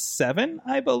iPhone 7,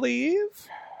 I believe.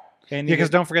 Yeah, because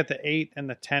don't forget the 8 and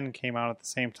the 10 came out at the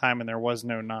same time, and there was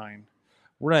no 9.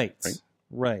 Right.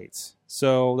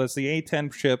 So that's the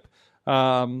A10 chip.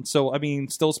 So, I mean,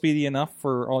 still speedy enough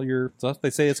for all your stuff. They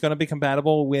say it's going to be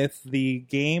compatible with the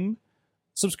game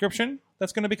subscription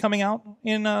that's going to be coming out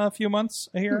in a few months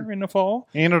here in the fall.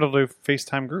 And it'll do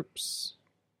FaceTime groups.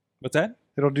 What's that?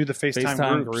 It'll do the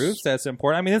FaceTime groups. That's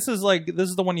important. I mean, this is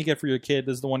the one you get for your kid.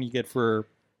 This is the one you get for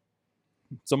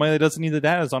somebody that doesn't need the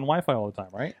data, is on Wi-Fi all the time,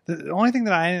 right? The only thing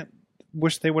that I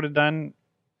wish they would have done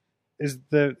is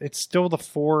it's still the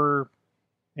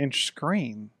 4-inch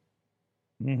screen.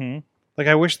 Mm-hmm. Like,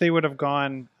 I wish they would have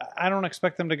gone. I don't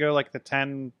expect them to go like the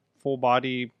 10 full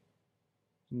body,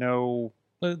 no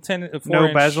 10, no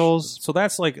bezels. So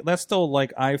that's still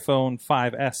like iPhone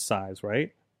 5S size,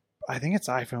 right? I think it's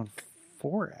iPhone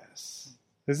 4S.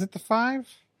 Is it the 5?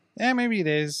 Yeah, maybe it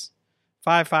is.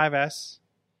 5S.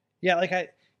 Yeah,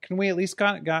 can we at least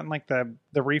gotten like the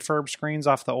refurb screens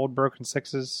off the old broken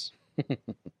 6s?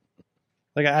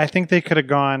 Like, I think they could have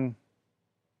gone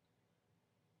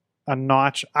a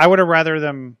notch. I would have rather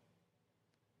them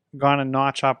gone a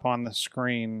notch up on the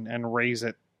screen and raise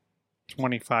it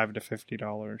 $25 to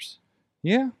 $50.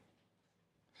 Yeah.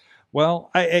 Well,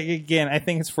 I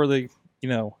think it's for the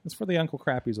Uncle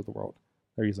Crappies of the world.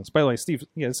 They're using this. By the way,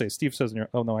 Steve says in your.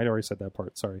 Oh no, I already said that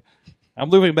part. Sorry, I'm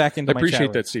moving back into. I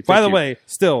appreciate that, Steve. By the way,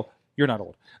 still, you're not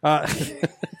old.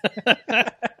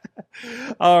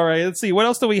 All right, let's see. What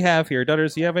else do we have here,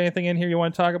 Dutters? Do you have anything in here you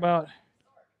want to talk about?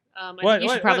 I think you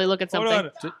should probably look at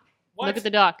something. Look at the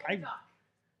dock.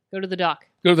 Go to the dock.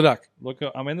 Go to the dock.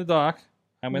 I'm in the dock.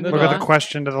 Look at the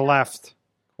question to the left.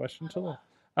 Question to the left.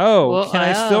 Oh, well, can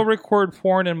I still record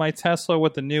porn in my Tesla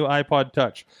with the new iPod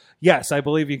Touch? Yes, I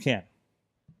believe you can.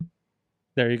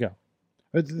 There you go.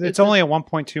 It's only a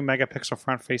 1.2 megapixel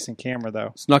front-facing camera, though.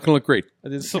 It's not going to look great.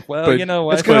 You know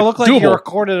what? It's going to look like you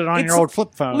recorded it on your old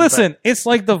flip phone. Listen, it's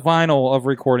like the vinyl of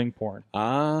recording porn.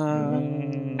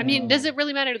 I mean, does it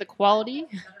really matter to the quality?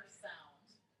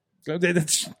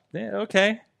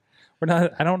 Okay. We're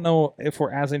not. I don't know if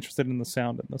we're as interested in the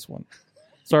sound in this one.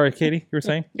 Sorry, Katie, you were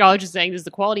saying? I was just saying, does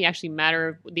the quality actually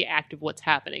matter? The act of what's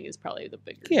happening is probably the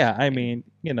bigger. Yeah, I mean,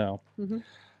 Mm-hmm.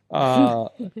 I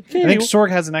think Sorg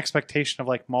has an expectation of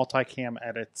like multicam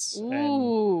edits.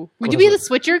 Ooh. Would you be the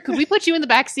switcher? Could we put you in the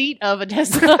back seat of a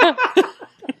Tesla?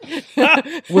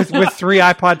 with 3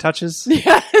 iPod touches.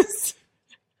 Yes.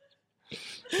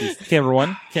 Camera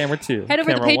 1, camera 2. Head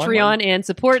over to camera Patreon 1, and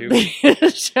support 2.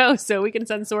 the show so we can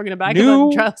send Sorgan back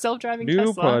New- of a self-driving New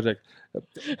Tesla. project.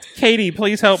 Katie,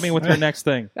 please help me with your next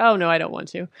thing. Oh, no, I don't want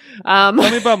to. Tell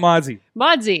me about Modsy.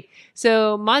 Modsy.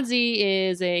 So Modsy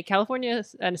is a California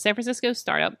and San Francisco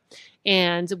startup.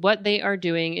 And what they are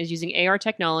doing is using AR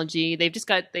technology. They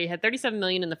had $37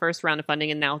 million in the first round of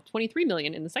funding and now $23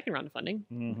 million in the second round of funding.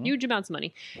 Mm-hmm. Huge amounts of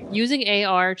money. Using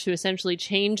AR to essentially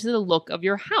change the look of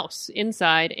your house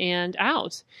inside and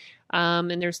out.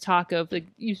 And there's talk of a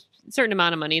certain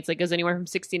amount of money. It's like goes anywhere from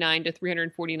 $69 to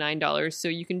 $349. So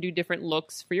you can do different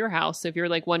looks for your house. So if you're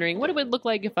like wondering what it would look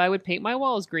like if I would paint my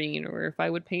walls green or if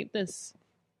I would paint this.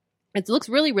 It looks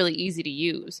really, really easy to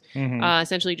use. Mm-hmm.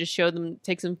 Essentially just show them,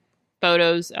 take some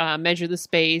photos, measure the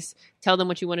space, tell them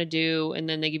what you want to do, and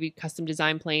then they give you custom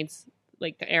design plans,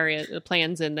 like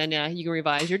plans, and then you can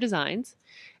revise your designs.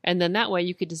 And then that way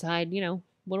you could decide,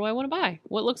 what do I want to buy?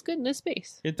 What looks good in this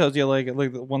space? It tells you like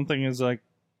one thing is like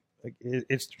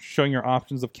it's showing your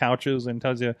options of couches and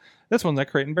tells you this one's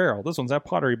at Crate and Barrel, this one's at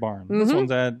Pottery Barn, this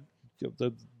one's at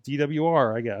the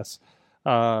DWR, I guess.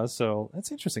 So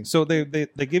that's interesting. So they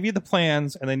give you the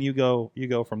plans and then you go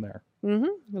from there.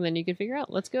 Mm-hmm. And then you can figure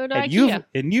out, let's go to and IKEA.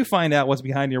 You find out what's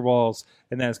behind your walls,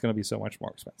 and then it's going to be so much more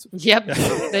expensive. Yep.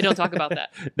 They don't talk about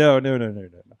that. No.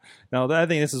 No, I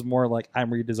think this is more like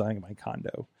I'm redesigning my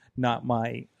condo, not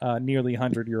my nearly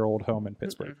 100-year-old home in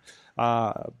Pittsburgh.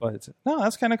 But no,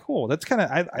 that's kind of cool. That's kind of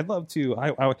I'd love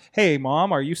to. Hey,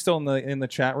 Mom, are you still in the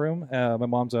chat room? My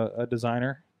mom's a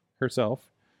designer herself.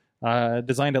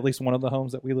 Designed at least one of the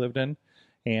homes that we lived in,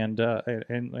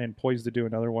 and poised to do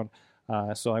another one.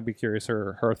 So I'd be curious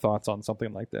her thoughts on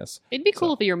something like this. It'd be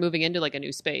cool if you were moving into like a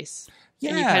new space. Yeah.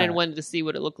 And you kind of wanted to see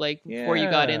what it looked like before you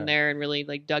got in there and really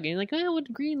like dug in. Like,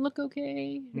 would green look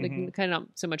okay? Like, kind of not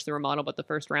so much the remodel, but the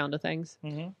first round of things.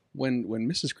 Mm-hmm. When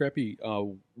Mrs. Crappy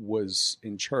was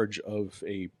in charge of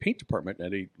a paint department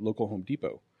at a local Home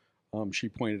Depot, she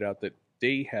pointed out that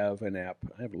they have an app.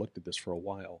 I haven't looked at this for a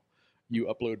while. You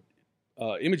upload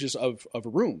images of a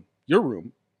room, your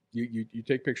room. You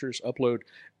take pictures, upload,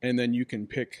 and then you can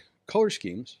pick color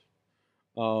schemes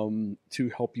to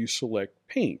help you select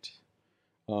paint.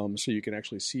 So you can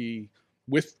actually see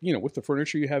with the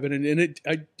furniture you have in it. And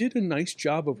I did a nice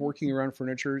job of working around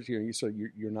furniture. So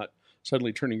you're not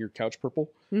suddenly turning your couch purple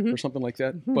or something like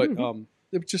that. But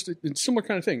it was just a similar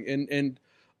kind of thing and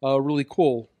really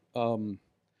cool.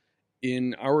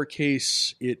 In our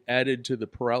case, it added to the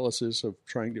paralysis of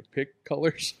trying to pick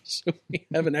colors. So we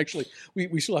haven't actually,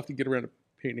 we still have to get around to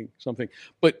painting something.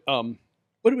 But it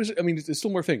was, it's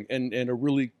still more thing and a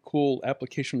really cool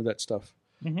application of that stuff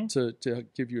to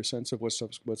give you a sense of what's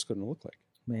going to look like.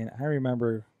 Man, I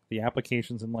remember the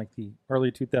applications in like the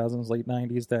early 2000s, late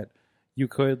 90s that you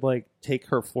could like take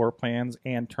her floor plans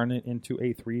and turn it into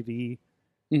a 3D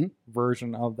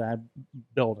version of that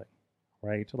building.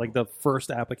 Right, like the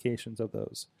first applications of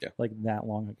those, like that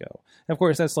long ago. And of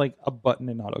course, that's like a button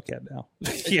in AutoCAD now.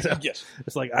 Yes,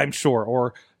 it's like I'm sure,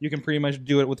 or you can pretty much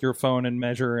do it with your phone and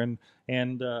measure and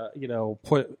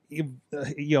put you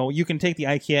can take the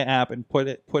IKEA app and put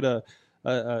a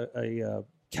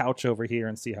couch over here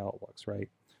and see how it looks. Right.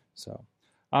 So,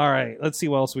 all right, let's see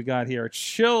what else we got here.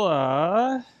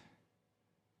 Chilla,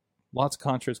 lots of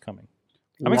Contras coming.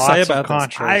 I'm excited about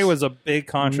this. I was a big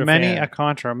Contra fan.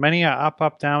 Many a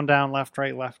up, down, left,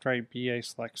 right, BA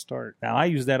select start. Now, I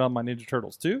use that on my Ninja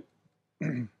Turtles, too.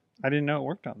 I didn't know it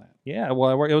worked on that. Yeah,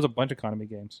 well, it was a bunch of Konami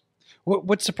games.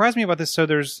 What surprised me about this, so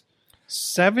there's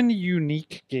 7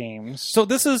 unique games. So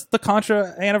this is the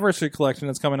Contra Anniversary Collection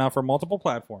that's coming out for multiple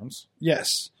platforms.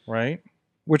 Yes. Right?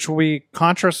 Which will be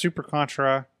Contra, Super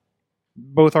Contra,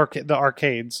 both the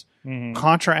arcades. Mm-hmm.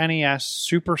 Contra NES,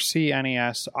 Super C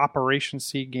NES, Operation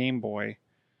C Game Boy.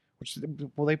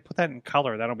 Will they put that in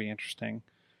color? That'll be interesting.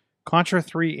 Contra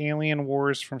 3 Alien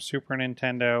Wars from Super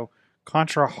Nintendo.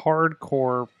 Contra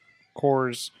Hardcore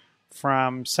Cores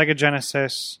from Sega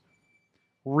Genesis.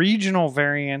 Regional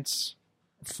variants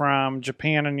from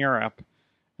Japan and Europe.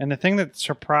 And the thing that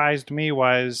surprised me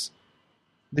was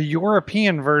the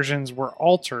European versions were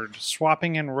altered,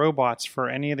 swapping in robots for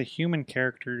any of the human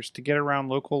characters to get around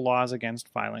local laws against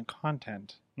violent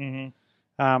content. Mm-hmm.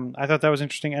 I thought that was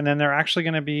interesting. And then there's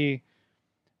going to be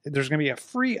a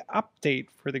free update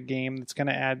for the game that's going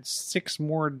to add 6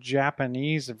 more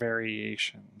Japanese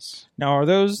variations. Now, are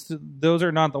those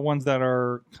are not the ones that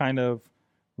are kind of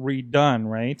redone,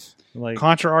 right? Like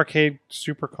Contra Arcade,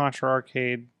 Super Contra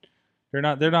Arcade. They're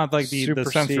not like the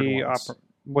censored ones.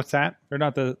 What's that? They're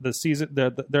not the season.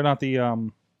 They're not the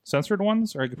censored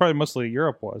ones, or probably mostly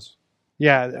Europe was.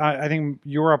 Yeah, I think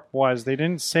Europe was. They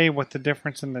didn't say what the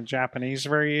difference in the Japanese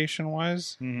variation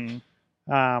was.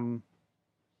 Mm-hmm.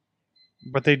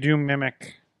 But they do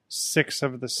mimic 6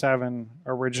 of the 7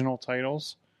 original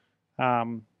titles.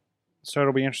 So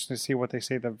it'll be interesting to see what they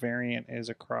say the variant is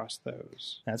across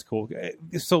those. That's cool.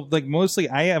 So, like, mostly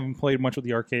I haven't played much with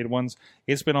the arcade ones.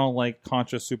 It's been on, like,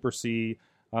 Contra Super C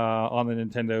on the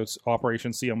Nintendo's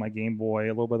Operation C on my Game Boy,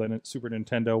 a little bit of the Super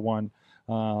Nintendo one.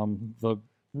 The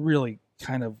really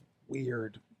kind of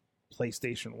weird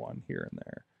PlayStation one here and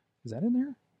there. Is that in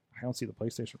there? I don't see the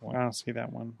PlayStation one. I don't see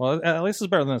that one. Well, at least it's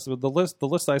better than this. The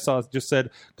list I saw just said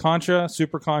Contra,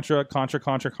 Super Contra,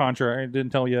 Contra. It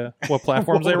didn't tell you what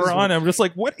platforms they were on. I'm just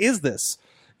like, what is this?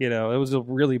 You know, it was a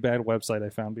really bad website I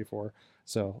found before.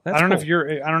 So that's I don't cool.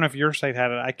 know if your site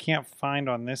had it. I can't find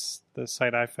on the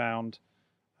site I found.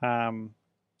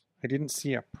 I didn't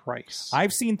see a price.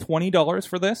 I've seen $20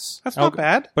 for this. That's not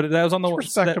bad. But that was on the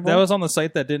respectable. that was on the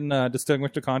site that didn't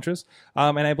distinguish the Contras.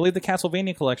 And I believe the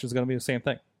Castlevania collection is going to be the same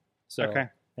thing. So, okay.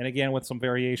 And again with some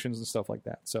variations and stuff like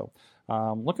that. So,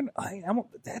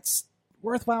 that's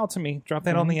worthwhile to me. Drop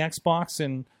that on the Xbox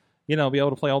and be able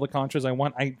to play all the Contras I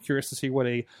want. I'm curious to see what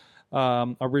a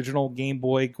original Game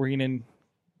Boy green and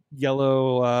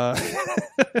yellow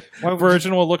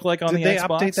version will look like on the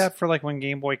Xbox. Did they update that for like when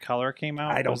Game Boy Color came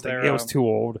out? I don't think it was too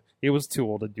old. It was too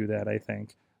old to do that. I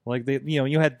think like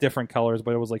you had different colors,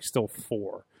 but it was like still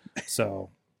 4. So.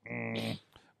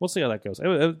 We'll see how that goes.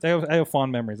 I have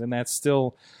fond memories, and that's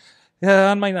still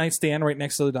on my nightstand right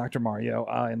next to the Dr. Mario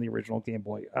and the original Game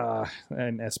Boy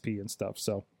and SP and stuff.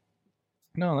 So,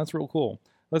 no, that's real cool.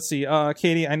 Let's see.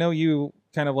 Katie, I know you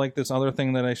kind of like this other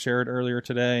thing that I shared earlier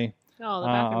today. Oh, the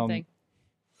bathroom thing.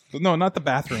 No, not the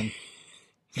bathroom.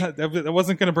 I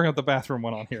wasn't going to bring up the bathroom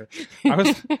one on here.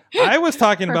 I was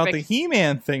talking about the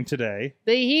He-Man thing today.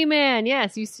 The He-Man,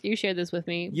 yes, you shared this with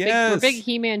me. Yes, we're big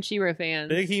He-Man She-Ra fans.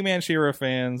 Big He-Man She-Ra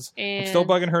fans. And I'm still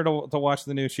bugging her to watch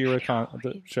the new She-Ra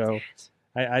show.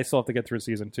 I still have to get through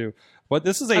season 2. But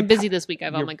this is I'm busy this week. I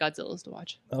have all my Godzillas to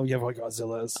watch. Oh, you have all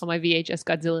Godzillas. All my VHS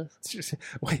Godzillas.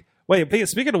 Wait.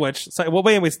 Speaking of which,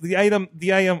 the item.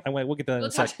 We'll get to that in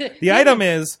a second. The item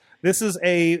is this is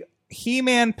a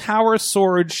He-Man Power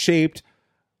Sword shaped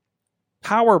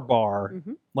power bar,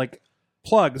 like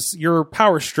plugs your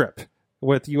power strip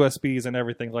with USBs and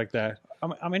everything like that.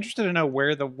 I'm interested to know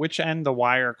which end the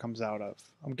wire comes out of.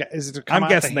 I'm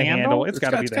guessing the handle. It's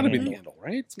got to be the handle,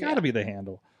 right? It's got to be the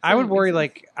handle. I would worry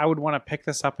I would want to pick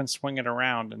this up and swing it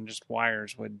around, and just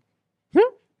wires would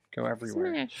go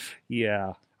everywhere. Smash.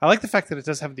 Yeah. I like the fact that it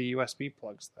does have the USB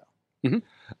plugs, though.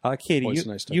 Mm-hmm. Katie,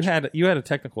 you had a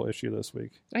technical issue this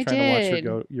week. I trying did.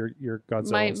 To watch your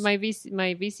Godzillas. My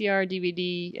VCR,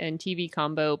 DVD, and TV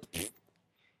combo.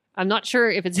 I'm not sure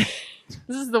if it's.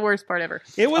 This is the worst part ever.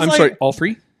 I'm sorry, all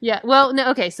 3? Yeah. Well,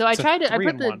 no. Okay, so I put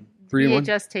the 3-in-1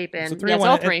 VHS tape in. It's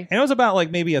all 3. And it was about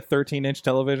like maybe a 13-inch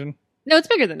television. No, it's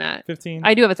bigger than that. 15.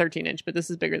 I do have a 13-inch, but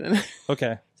this is bigger than that.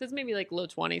 Okay. So it's maybe like low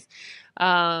 20s.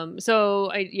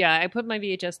 So I put my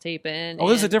VHS tape in. Oh,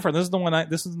 this is different. This is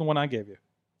the one I gave you.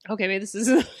 Okay, maybe this is.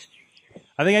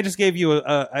 I think I just gave you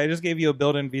a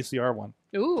built-in VCR one.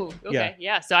 Ooh. Okay.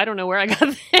 Yeah. So I don't know where I got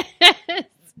this.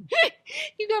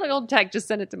 You got an old tech. Just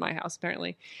send it to my house,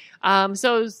 apparently.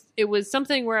 So it was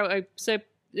something where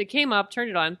it came up, turned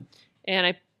it on, and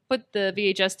I put the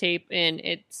VHS tape in.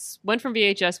 It went from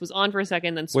VHS, was on for a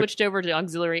second, then switched over to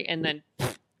auxiliary, and then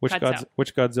which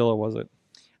Godzilla was it?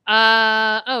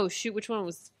 Oh shoot, which one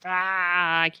was?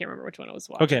 I can't remember which one it was.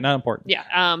 Watching. Okay, not important.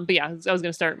 Yeah, but yeah, I was going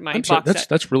to start my box set.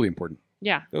 That's really important.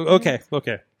 Yeah. Okay.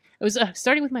 It was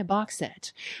starting with my box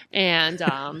set, and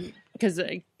because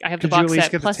I have the box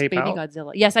set plus Baby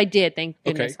Godzilla. Yes, I did. Thank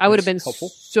goodness. I would have been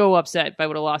so upset if I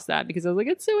would have lost that because I was like,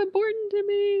 it's so important to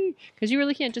me. Because you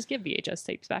really can't just give VHS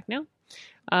tapes back now.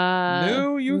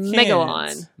 No, you can't.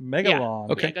 Megalon. Yeah.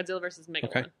 Okay. Yeah, Godzilla versus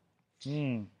Megalon.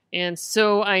 Okay. And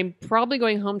so I'm probably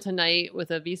going home tonight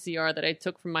with a VCR that I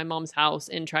took from my mom's house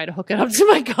and try to hook it up to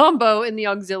my combo in the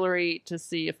auxiliary to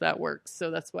see if that works.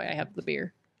 So that's why I have the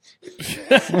beer.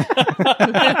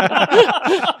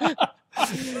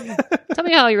 Tell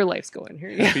me how your life's going. Here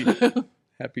you go.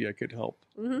 Happy I could help.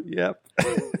 Mm-hmm. Yep.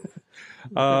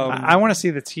 I want to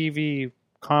see the TV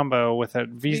combo with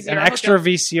an extra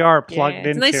VCR plugged into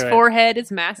it. It's a nice forehead.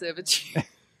 It's massive. It's huge.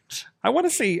 I want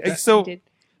to see. So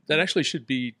that actually should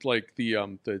be like the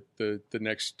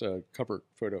next cover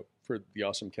photo for the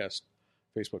Awesome Cast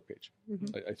Facebook page.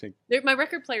 Mm-hmm. I think my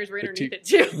record players were underneath it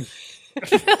too.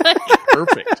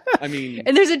 Perfect. I mean,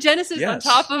 and there's a Genesis on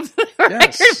top of the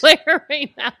record player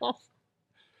right now.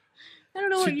 I don't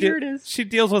know what year it is. She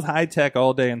deals with high tech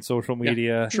all day in social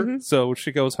media. sure. So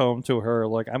she goes home to her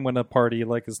like, I'm going to party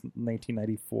like it's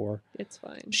 1994. It's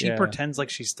fine. She pretends like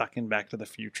she's stuck in Back to the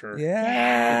Future.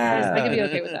 Yeah. I could be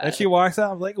okay with that. And she walks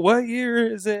out like, what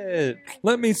year is it?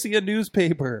 Let me see a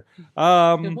newspaper.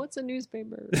 What's a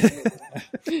newspaper?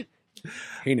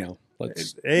 Hey, now.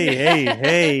 Let's.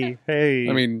 Hey.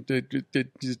 I mean,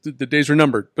 the days are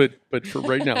numbered, but for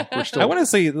right now, we're still. I want to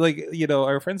say, like,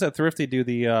 our friends at Thrifty do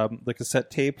the cassette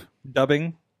tape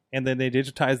dubbing, and then they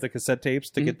digitize the cassette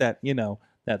tapes to get that,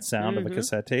 that sound of a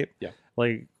cassette tape. Yeah.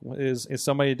 Like, is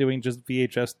somebody doing just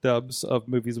VHS dubs of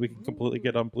movies we can completely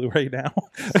get on Blu-ray now?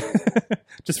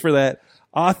 Just for that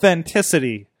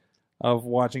authenticity of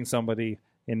watching somebody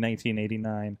in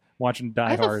 1989 watching Die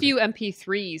I have Hard. a few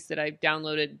MP3s that I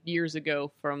downloaded years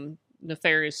ago from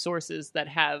nefarious sources that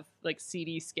have like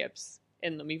CD skips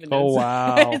in them. Even though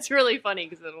wow. it's really funny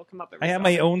because it'll come up every I have so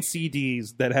my often. own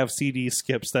CDs that have CD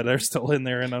skips that are still in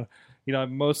there, and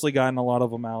I've mostly gotten a lot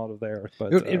of them out of there.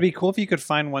 But It'd be cool if you could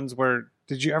find ones where.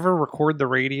 Did you ever record the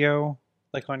radio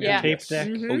like on your tape Yes. deck?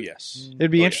 Mhm. Oh yes. It'd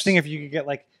be interesting if you could get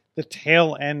like the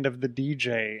tail end of the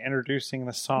DJ introducing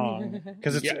the song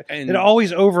because it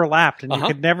always overlapped and you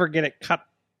could never get it cut.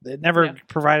 It never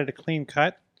provided a clean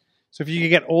cut. So if you could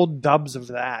get old dubs of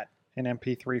that in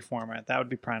MP3 format, that would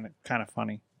be kind of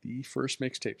funny. The first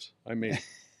mixtapes I made,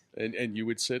 and you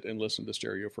would sit and listen to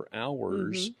stereo for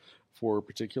hours for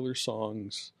particular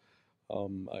songs.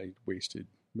 I wasted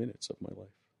minutes of my life,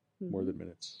 more than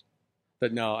minutes.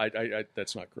 That no, I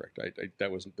that's not correct.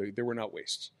 That wasn't. They were not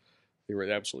wastes. They were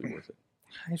absolutely worth it.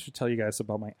 I should tell you guys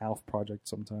about my ALF project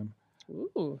sometime.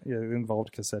 Ooh. Yeah, it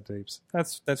involved cassette tapes.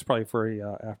 That's probably for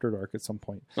a After Dark at some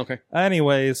point. Okay.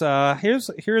 Anyways,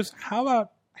 here's how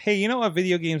about, hey, you know what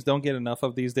video games don't get enough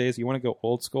of these days? You want to go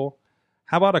old school?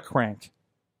 How about a crank?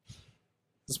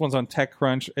 This one's on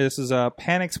TechCrunch. This is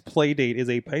Panic's Playdate is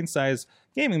a pint-sized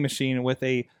gaming machine with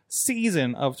a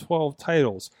season of 12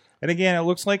 titles. And again, it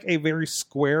looks like a very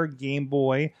square Game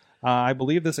Boy. I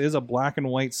believe this is a black and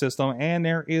white system, and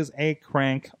there is a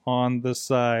crank on the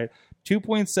side.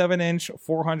 2.7-inch,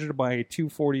 400 by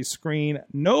 240 screen,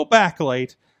 no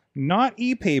backlight, not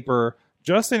e-paper,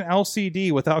 just an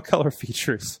LCD without color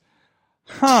features.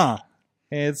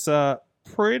 It's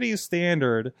pretty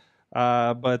standard,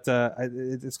 but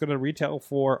it's going to retail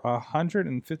for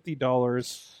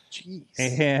 $150. Jeez.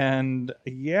 And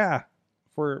yeah,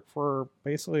 for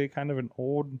basically kind of an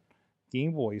old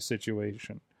Game Boy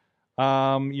situation.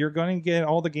 You're going to get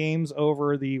all the games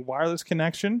over the wireless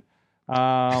connection.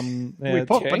 But they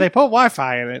put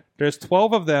Wi-Fi in it. There's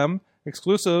 12 of them,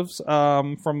 exclusives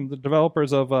from the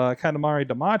developers of Katamari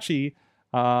Damacy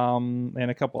and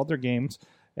a couple other games.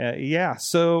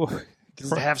 So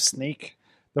Does it have Snake?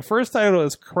 the first title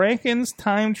is Kraken's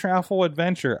Time Travel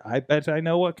Adventure. I bet I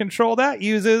know what control that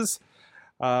uses.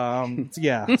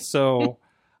 So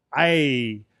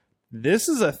this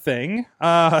is a thing.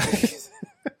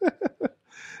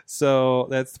 So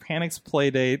that's Panic's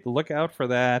Playdate. Look out for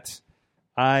that.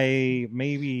 Can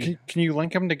you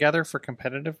link them together for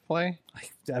competitive play?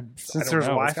 Since there's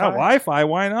Wi-Fi? It's got Wi-Fi,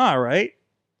 why not, right?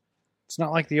 It's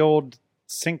not like the old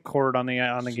sync cord on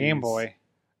the Game Boy.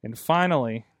 And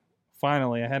finally,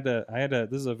 I had to.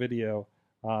 This is a video,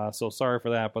 so sorry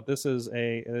for that. But this is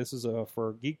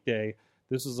for Geek Day.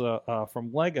 This is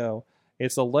from Lego.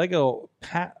 It's a Lego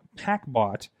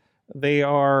Packbot. They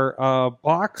are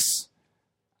box.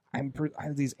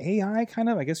 These AI kind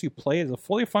of. I guess you play as a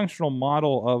fully functional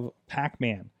model of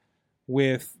Pac-Man,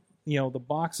 with the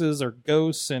boxes are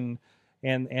ghosts and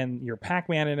your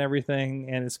Pac-Man and everything,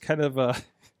 and it's kind of a.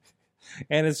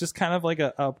 And it's just kind of like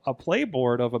a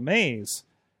playboard of a maze.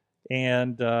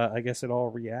 And I guess it all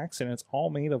reacts, and it's all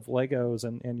made of Legos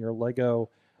and your Lego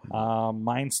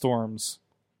Mindstorms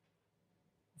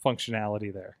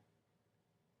functionality there.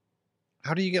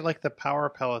 How do you get like the power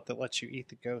pellet that lets you eat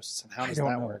the ghosts, and how does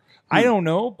that work? I don't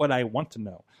know, but I want to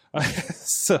know.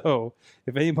 So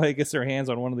if anybody gets their hands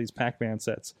on one of these Pac-Man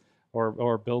sets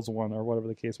or builds one or whatever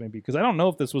the case may be, because I don't know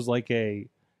if this was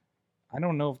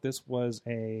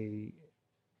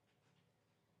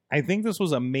I think this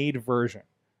was a made version.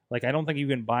 Like, I don't think you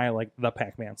can buy like the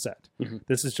Pac-Man set. Mm-hmm.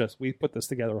 This is just, we put this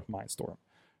together with Mindstorm.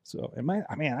 So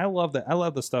I love that. I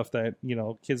love the stuff that,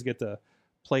 kids get to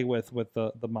play with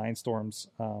the Mindstorms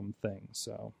thing.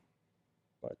 So,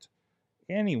 but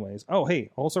anyways,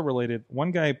 also related,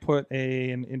 one guy put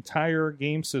an entire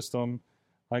game system,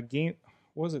 They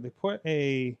put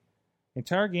a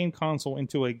entire game console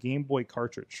into a Game Boy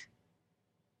cartridge.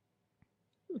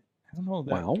 I don't know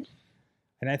that. Wow.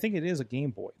 And I think it is a Game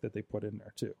Boy that they put in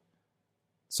there too.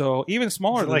 So even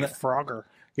smaller than like Frogger.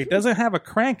 It doesn't have a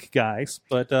crank, guys,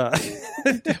 but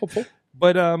Helpful.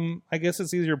 but I guess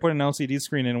it's easier to put an LCD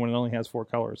screen in when it only has 4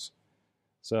 colors.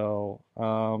 So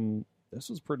this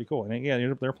is pretty cool. And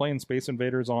yeah, they're playing Space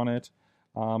Invaders on it,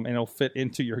 and it'll fit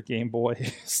into your Game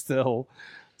Boy still.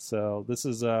 So this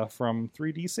is from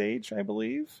 3D Sage, I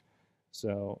believe.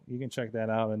 So you can check that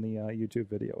out in the YouTube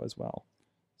video as well.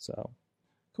 So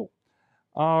cool.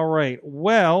 All right.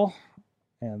 Well,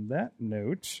 and that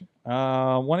note,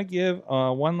 want to give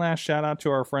one last shout out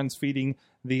to our friends feeding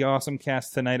the Awesome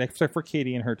Cast tonight, except for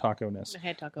Katie and her taco-ness. I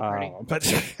had taco party. But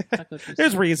Taco Tuesday.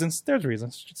 there's reasons.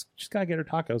 She's got to get her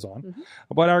tacos on.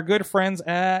 But our good friends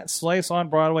at Slice on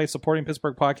Broadway, supporting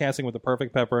Pittsburgh podcasting with the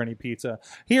perfect pepperoni pizza.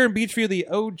 Here in Beechview, the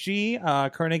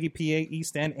OG, Carnegie, PA,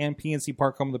 East End, and PNC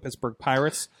Park, home of the Pittsburgh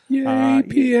Pirates. Yay,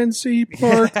 PNC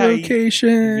Park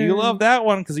location. You love that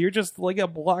one because you're just like a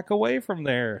block away from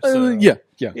there. Yeah.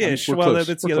 Ish. We're Well, close.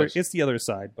 it's We're the other. close. It's the other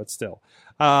side, but still.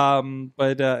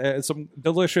 But some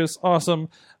delicious, awesome,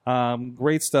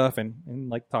 great stuff, and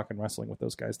like talking wrestling with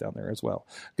those guys down there as well.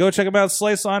 Go check them out,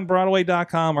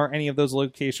 sliceonbroadway.com or any of those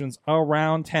locations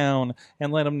around town,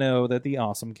 and let them know that the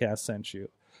Awesome Cast sent you.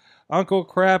 Uncle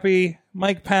Crappy,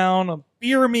 Mike Pound,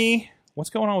 Beer Me. What's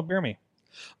going on with Beer Me?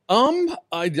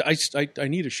 I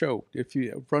need a show. If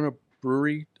you run a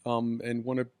brewery and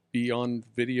want to be on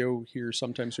video here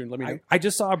sometime soon, let me know. I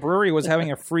just saw a brewery was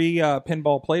having a free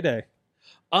pinball play day.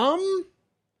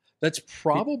 That's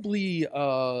probably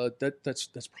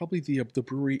that's probably the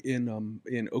brewery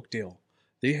in Oakdale.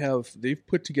 They've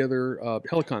put together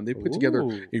Helicon. They put together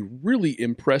a really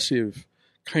impressive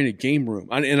kind of game room,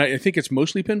 and I think it's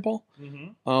mostly pinball.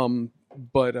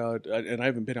 But and I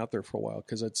haven't been out there for a while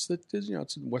because it's in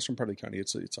western part of the county.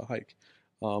 It's a hike.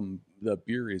 The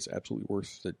beer is absolutely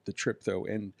worth the trip though,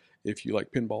 and if you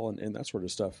like pinball and that sort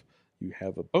of stuff, you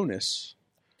have a bonus.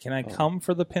 Can I come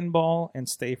for the pinball and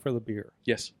stay for the beer?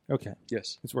 Yes. Okay.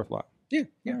 Yes. It's worth a lot. Yeah.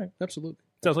 All right. Absolutely.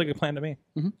 Sounds like a plan to me.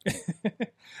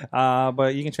 Mm-hmm.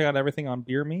 But you can check out everything on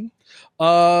Beer Me.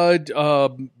 I had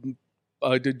to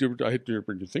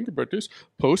think about this.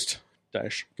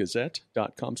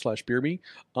 Post-gazette.com/beerme.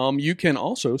 You can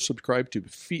also subscribe to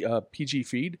PG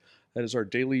Feed. That is our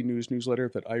daily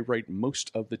newsletter that I write most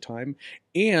of the time,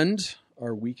 and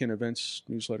our weekend events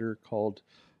newsletter called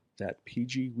That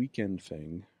PG Weekend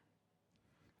Thing.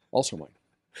 Also mine.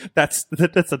 That's the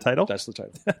title? That's the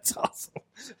title. That's awesome.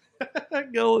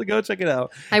 Go check it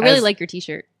out. I really like your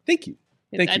T-shirt. Thank you.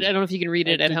 I don't know if you can read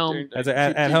it at home.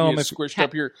 At home, it's squished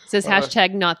up here. It says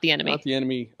hashtag not the enemy. Not the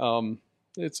enemy.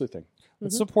 It's a thing.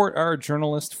 Let's support our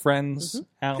journalist friends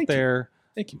out there.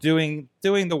 Thank you. Doing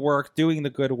the work, doing the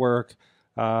good work.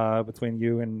 Between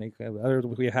you and others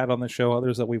we had on the show,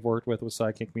 others that we've worked with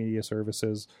Sidekick Media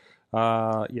Services,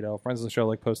 friends of the show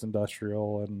like Post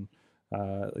Industrial and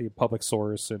Public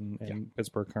Source and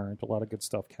Pittsburgh Current. A lot of good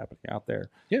stuff happening out there.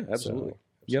 Yeah, absolutely.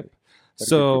 Yep.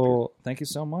 So thank you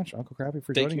so much, Uncle Crappy,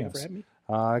 for joining us. Thank you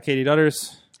for having me. Katie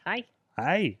Dutters. Hi.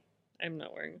 Hi. I'm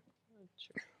not wearing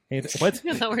a shirt. What?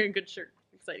 I'm not wearing a good shirt.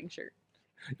 Exciting shirt.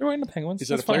 You're wearing the Penguins. Is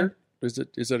that a flare? Is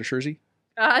that a jersey?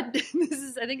 This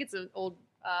is. I think it's an old.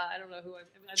 I don't know who.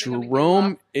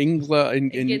 Jerome Ingla.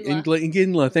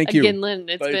 Thank you. Ginlin.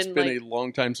 It's been a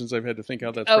long time since I've had to think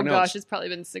how that's pronounced. pronounced. Oh gosh, it's probably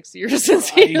been 6 years since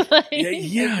he played.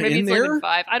 Yeah, maybe in it's only there? been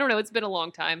 5. I don't know. It's been a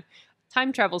long time.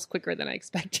 Time travels quicker than I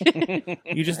expected.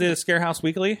 You just did a Scarehouse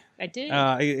Weekly. I did.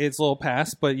 It's a little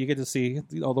past, but you get to see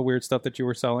all the weird stuff that you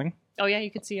were selling. Oh yeah, you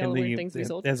could see all the weird things we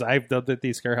sold. As I've dubbed it,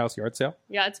 the Scarehouse Yard Sale.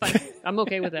 Yeah, it's fine. I'm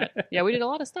okay with that. Yeah, we did a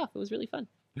lot of stuff. It was really fun.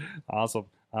 Awesome.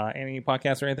 Any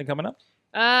podcasts or anything coming up?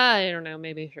 I don't know.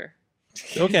 Maybe, sure.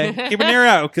 Okay, keep an ear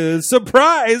out because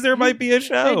surprise, there might be a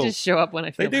show. They just show up when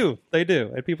I feel They do,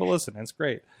 and people listen. It's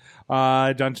great.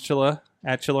 John Chilla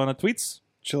at Chilla on the tweets.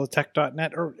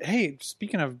 Chillatech.net. Or hey,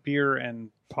 speaking of beer and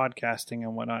podcasting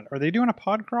and whatnot, are they doing a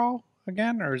pod crawl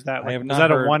again, or is that I have is not that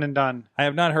heard. a one and done? I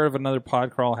have not heard of another pod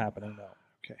crawl happening. No,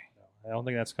 Okay, I don't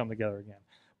think that's come together again.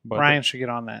 But Brian should get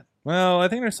on that. well, I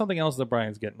think there's something else that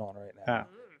Brian's getting on right now.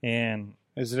 Yeah. And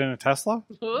Is it in a Tesla?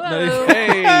 Whoa.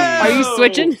 Hey. Are you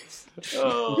switching?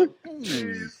 oh,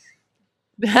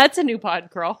 That's a new pod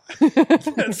crawl.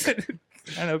 that's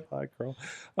kind of pod crawl.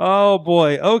 Oh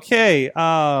boy. Okay.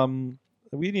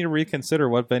 We need to reconsider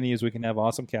what venues we can have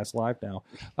Awesome Cast live now.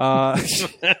 I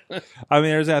mean,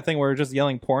 there's that thing where we're just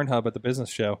yelling Pornhub at the business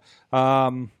show.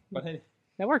 But hey,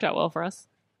 That worked out well for us.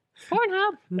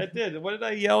 Pornhub. that did. What did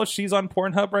I yell? She's on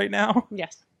Pornhub right now?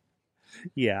 Yes.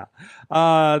 Yeah.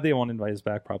 They won't invite us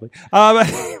back probably. But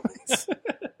anyways.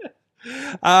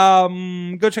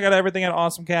 Go check out everything at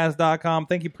awesomecast.com.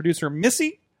 Thank you, producer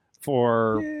Missy,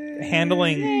 for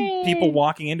handling people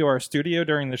walking into our studio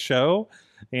during the show.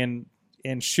 and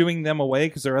shooing them away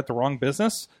because they're at the wrong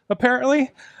business,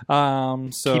 apparently. So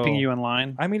keeping you in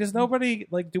line. I mean, is nobody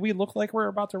like? Do we look like we're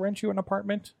about to rent you an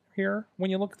apartment here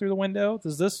when you look through the window?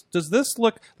 Does this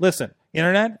look? Listen,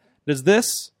 internet. Does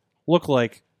this look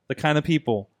like the kind of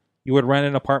people you would rent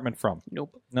an apartment from?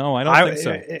 Nope. No, I don't think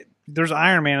so. There's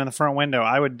Iron Man in the front window.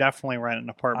 I would definitely rent an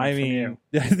apartment from you.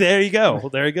 There you go.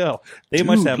 There you go. They Dude,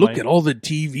 must have look money. at all the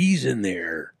TVs in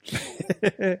there.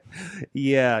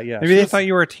 Yeah. Maybe they thought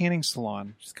you were a tanning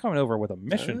salon. She's coming over with a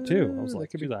mission too. I was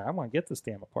like, I want to get this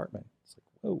damn apartment. It's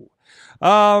like,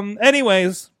 whoa.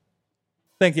 Anyways,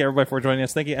 thank you everybody for joining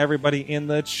us. Thank you everybody in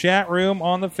the chat room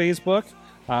on the Facebook.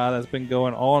 That's been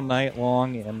going all night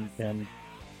long and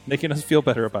making us feel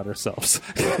better about ourselves.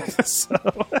 So,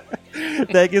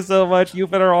 thank you so much.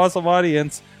 You've been our awesome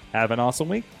audience. Have an awesome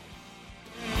week.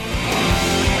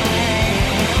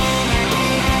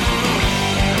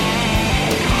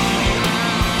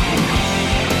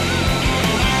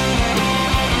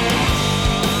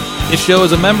 This show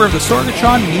is a member of the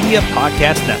Sorgatron Media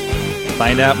Podcast Network.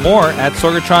 Find out more at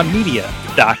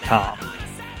sorgatronmedia.com.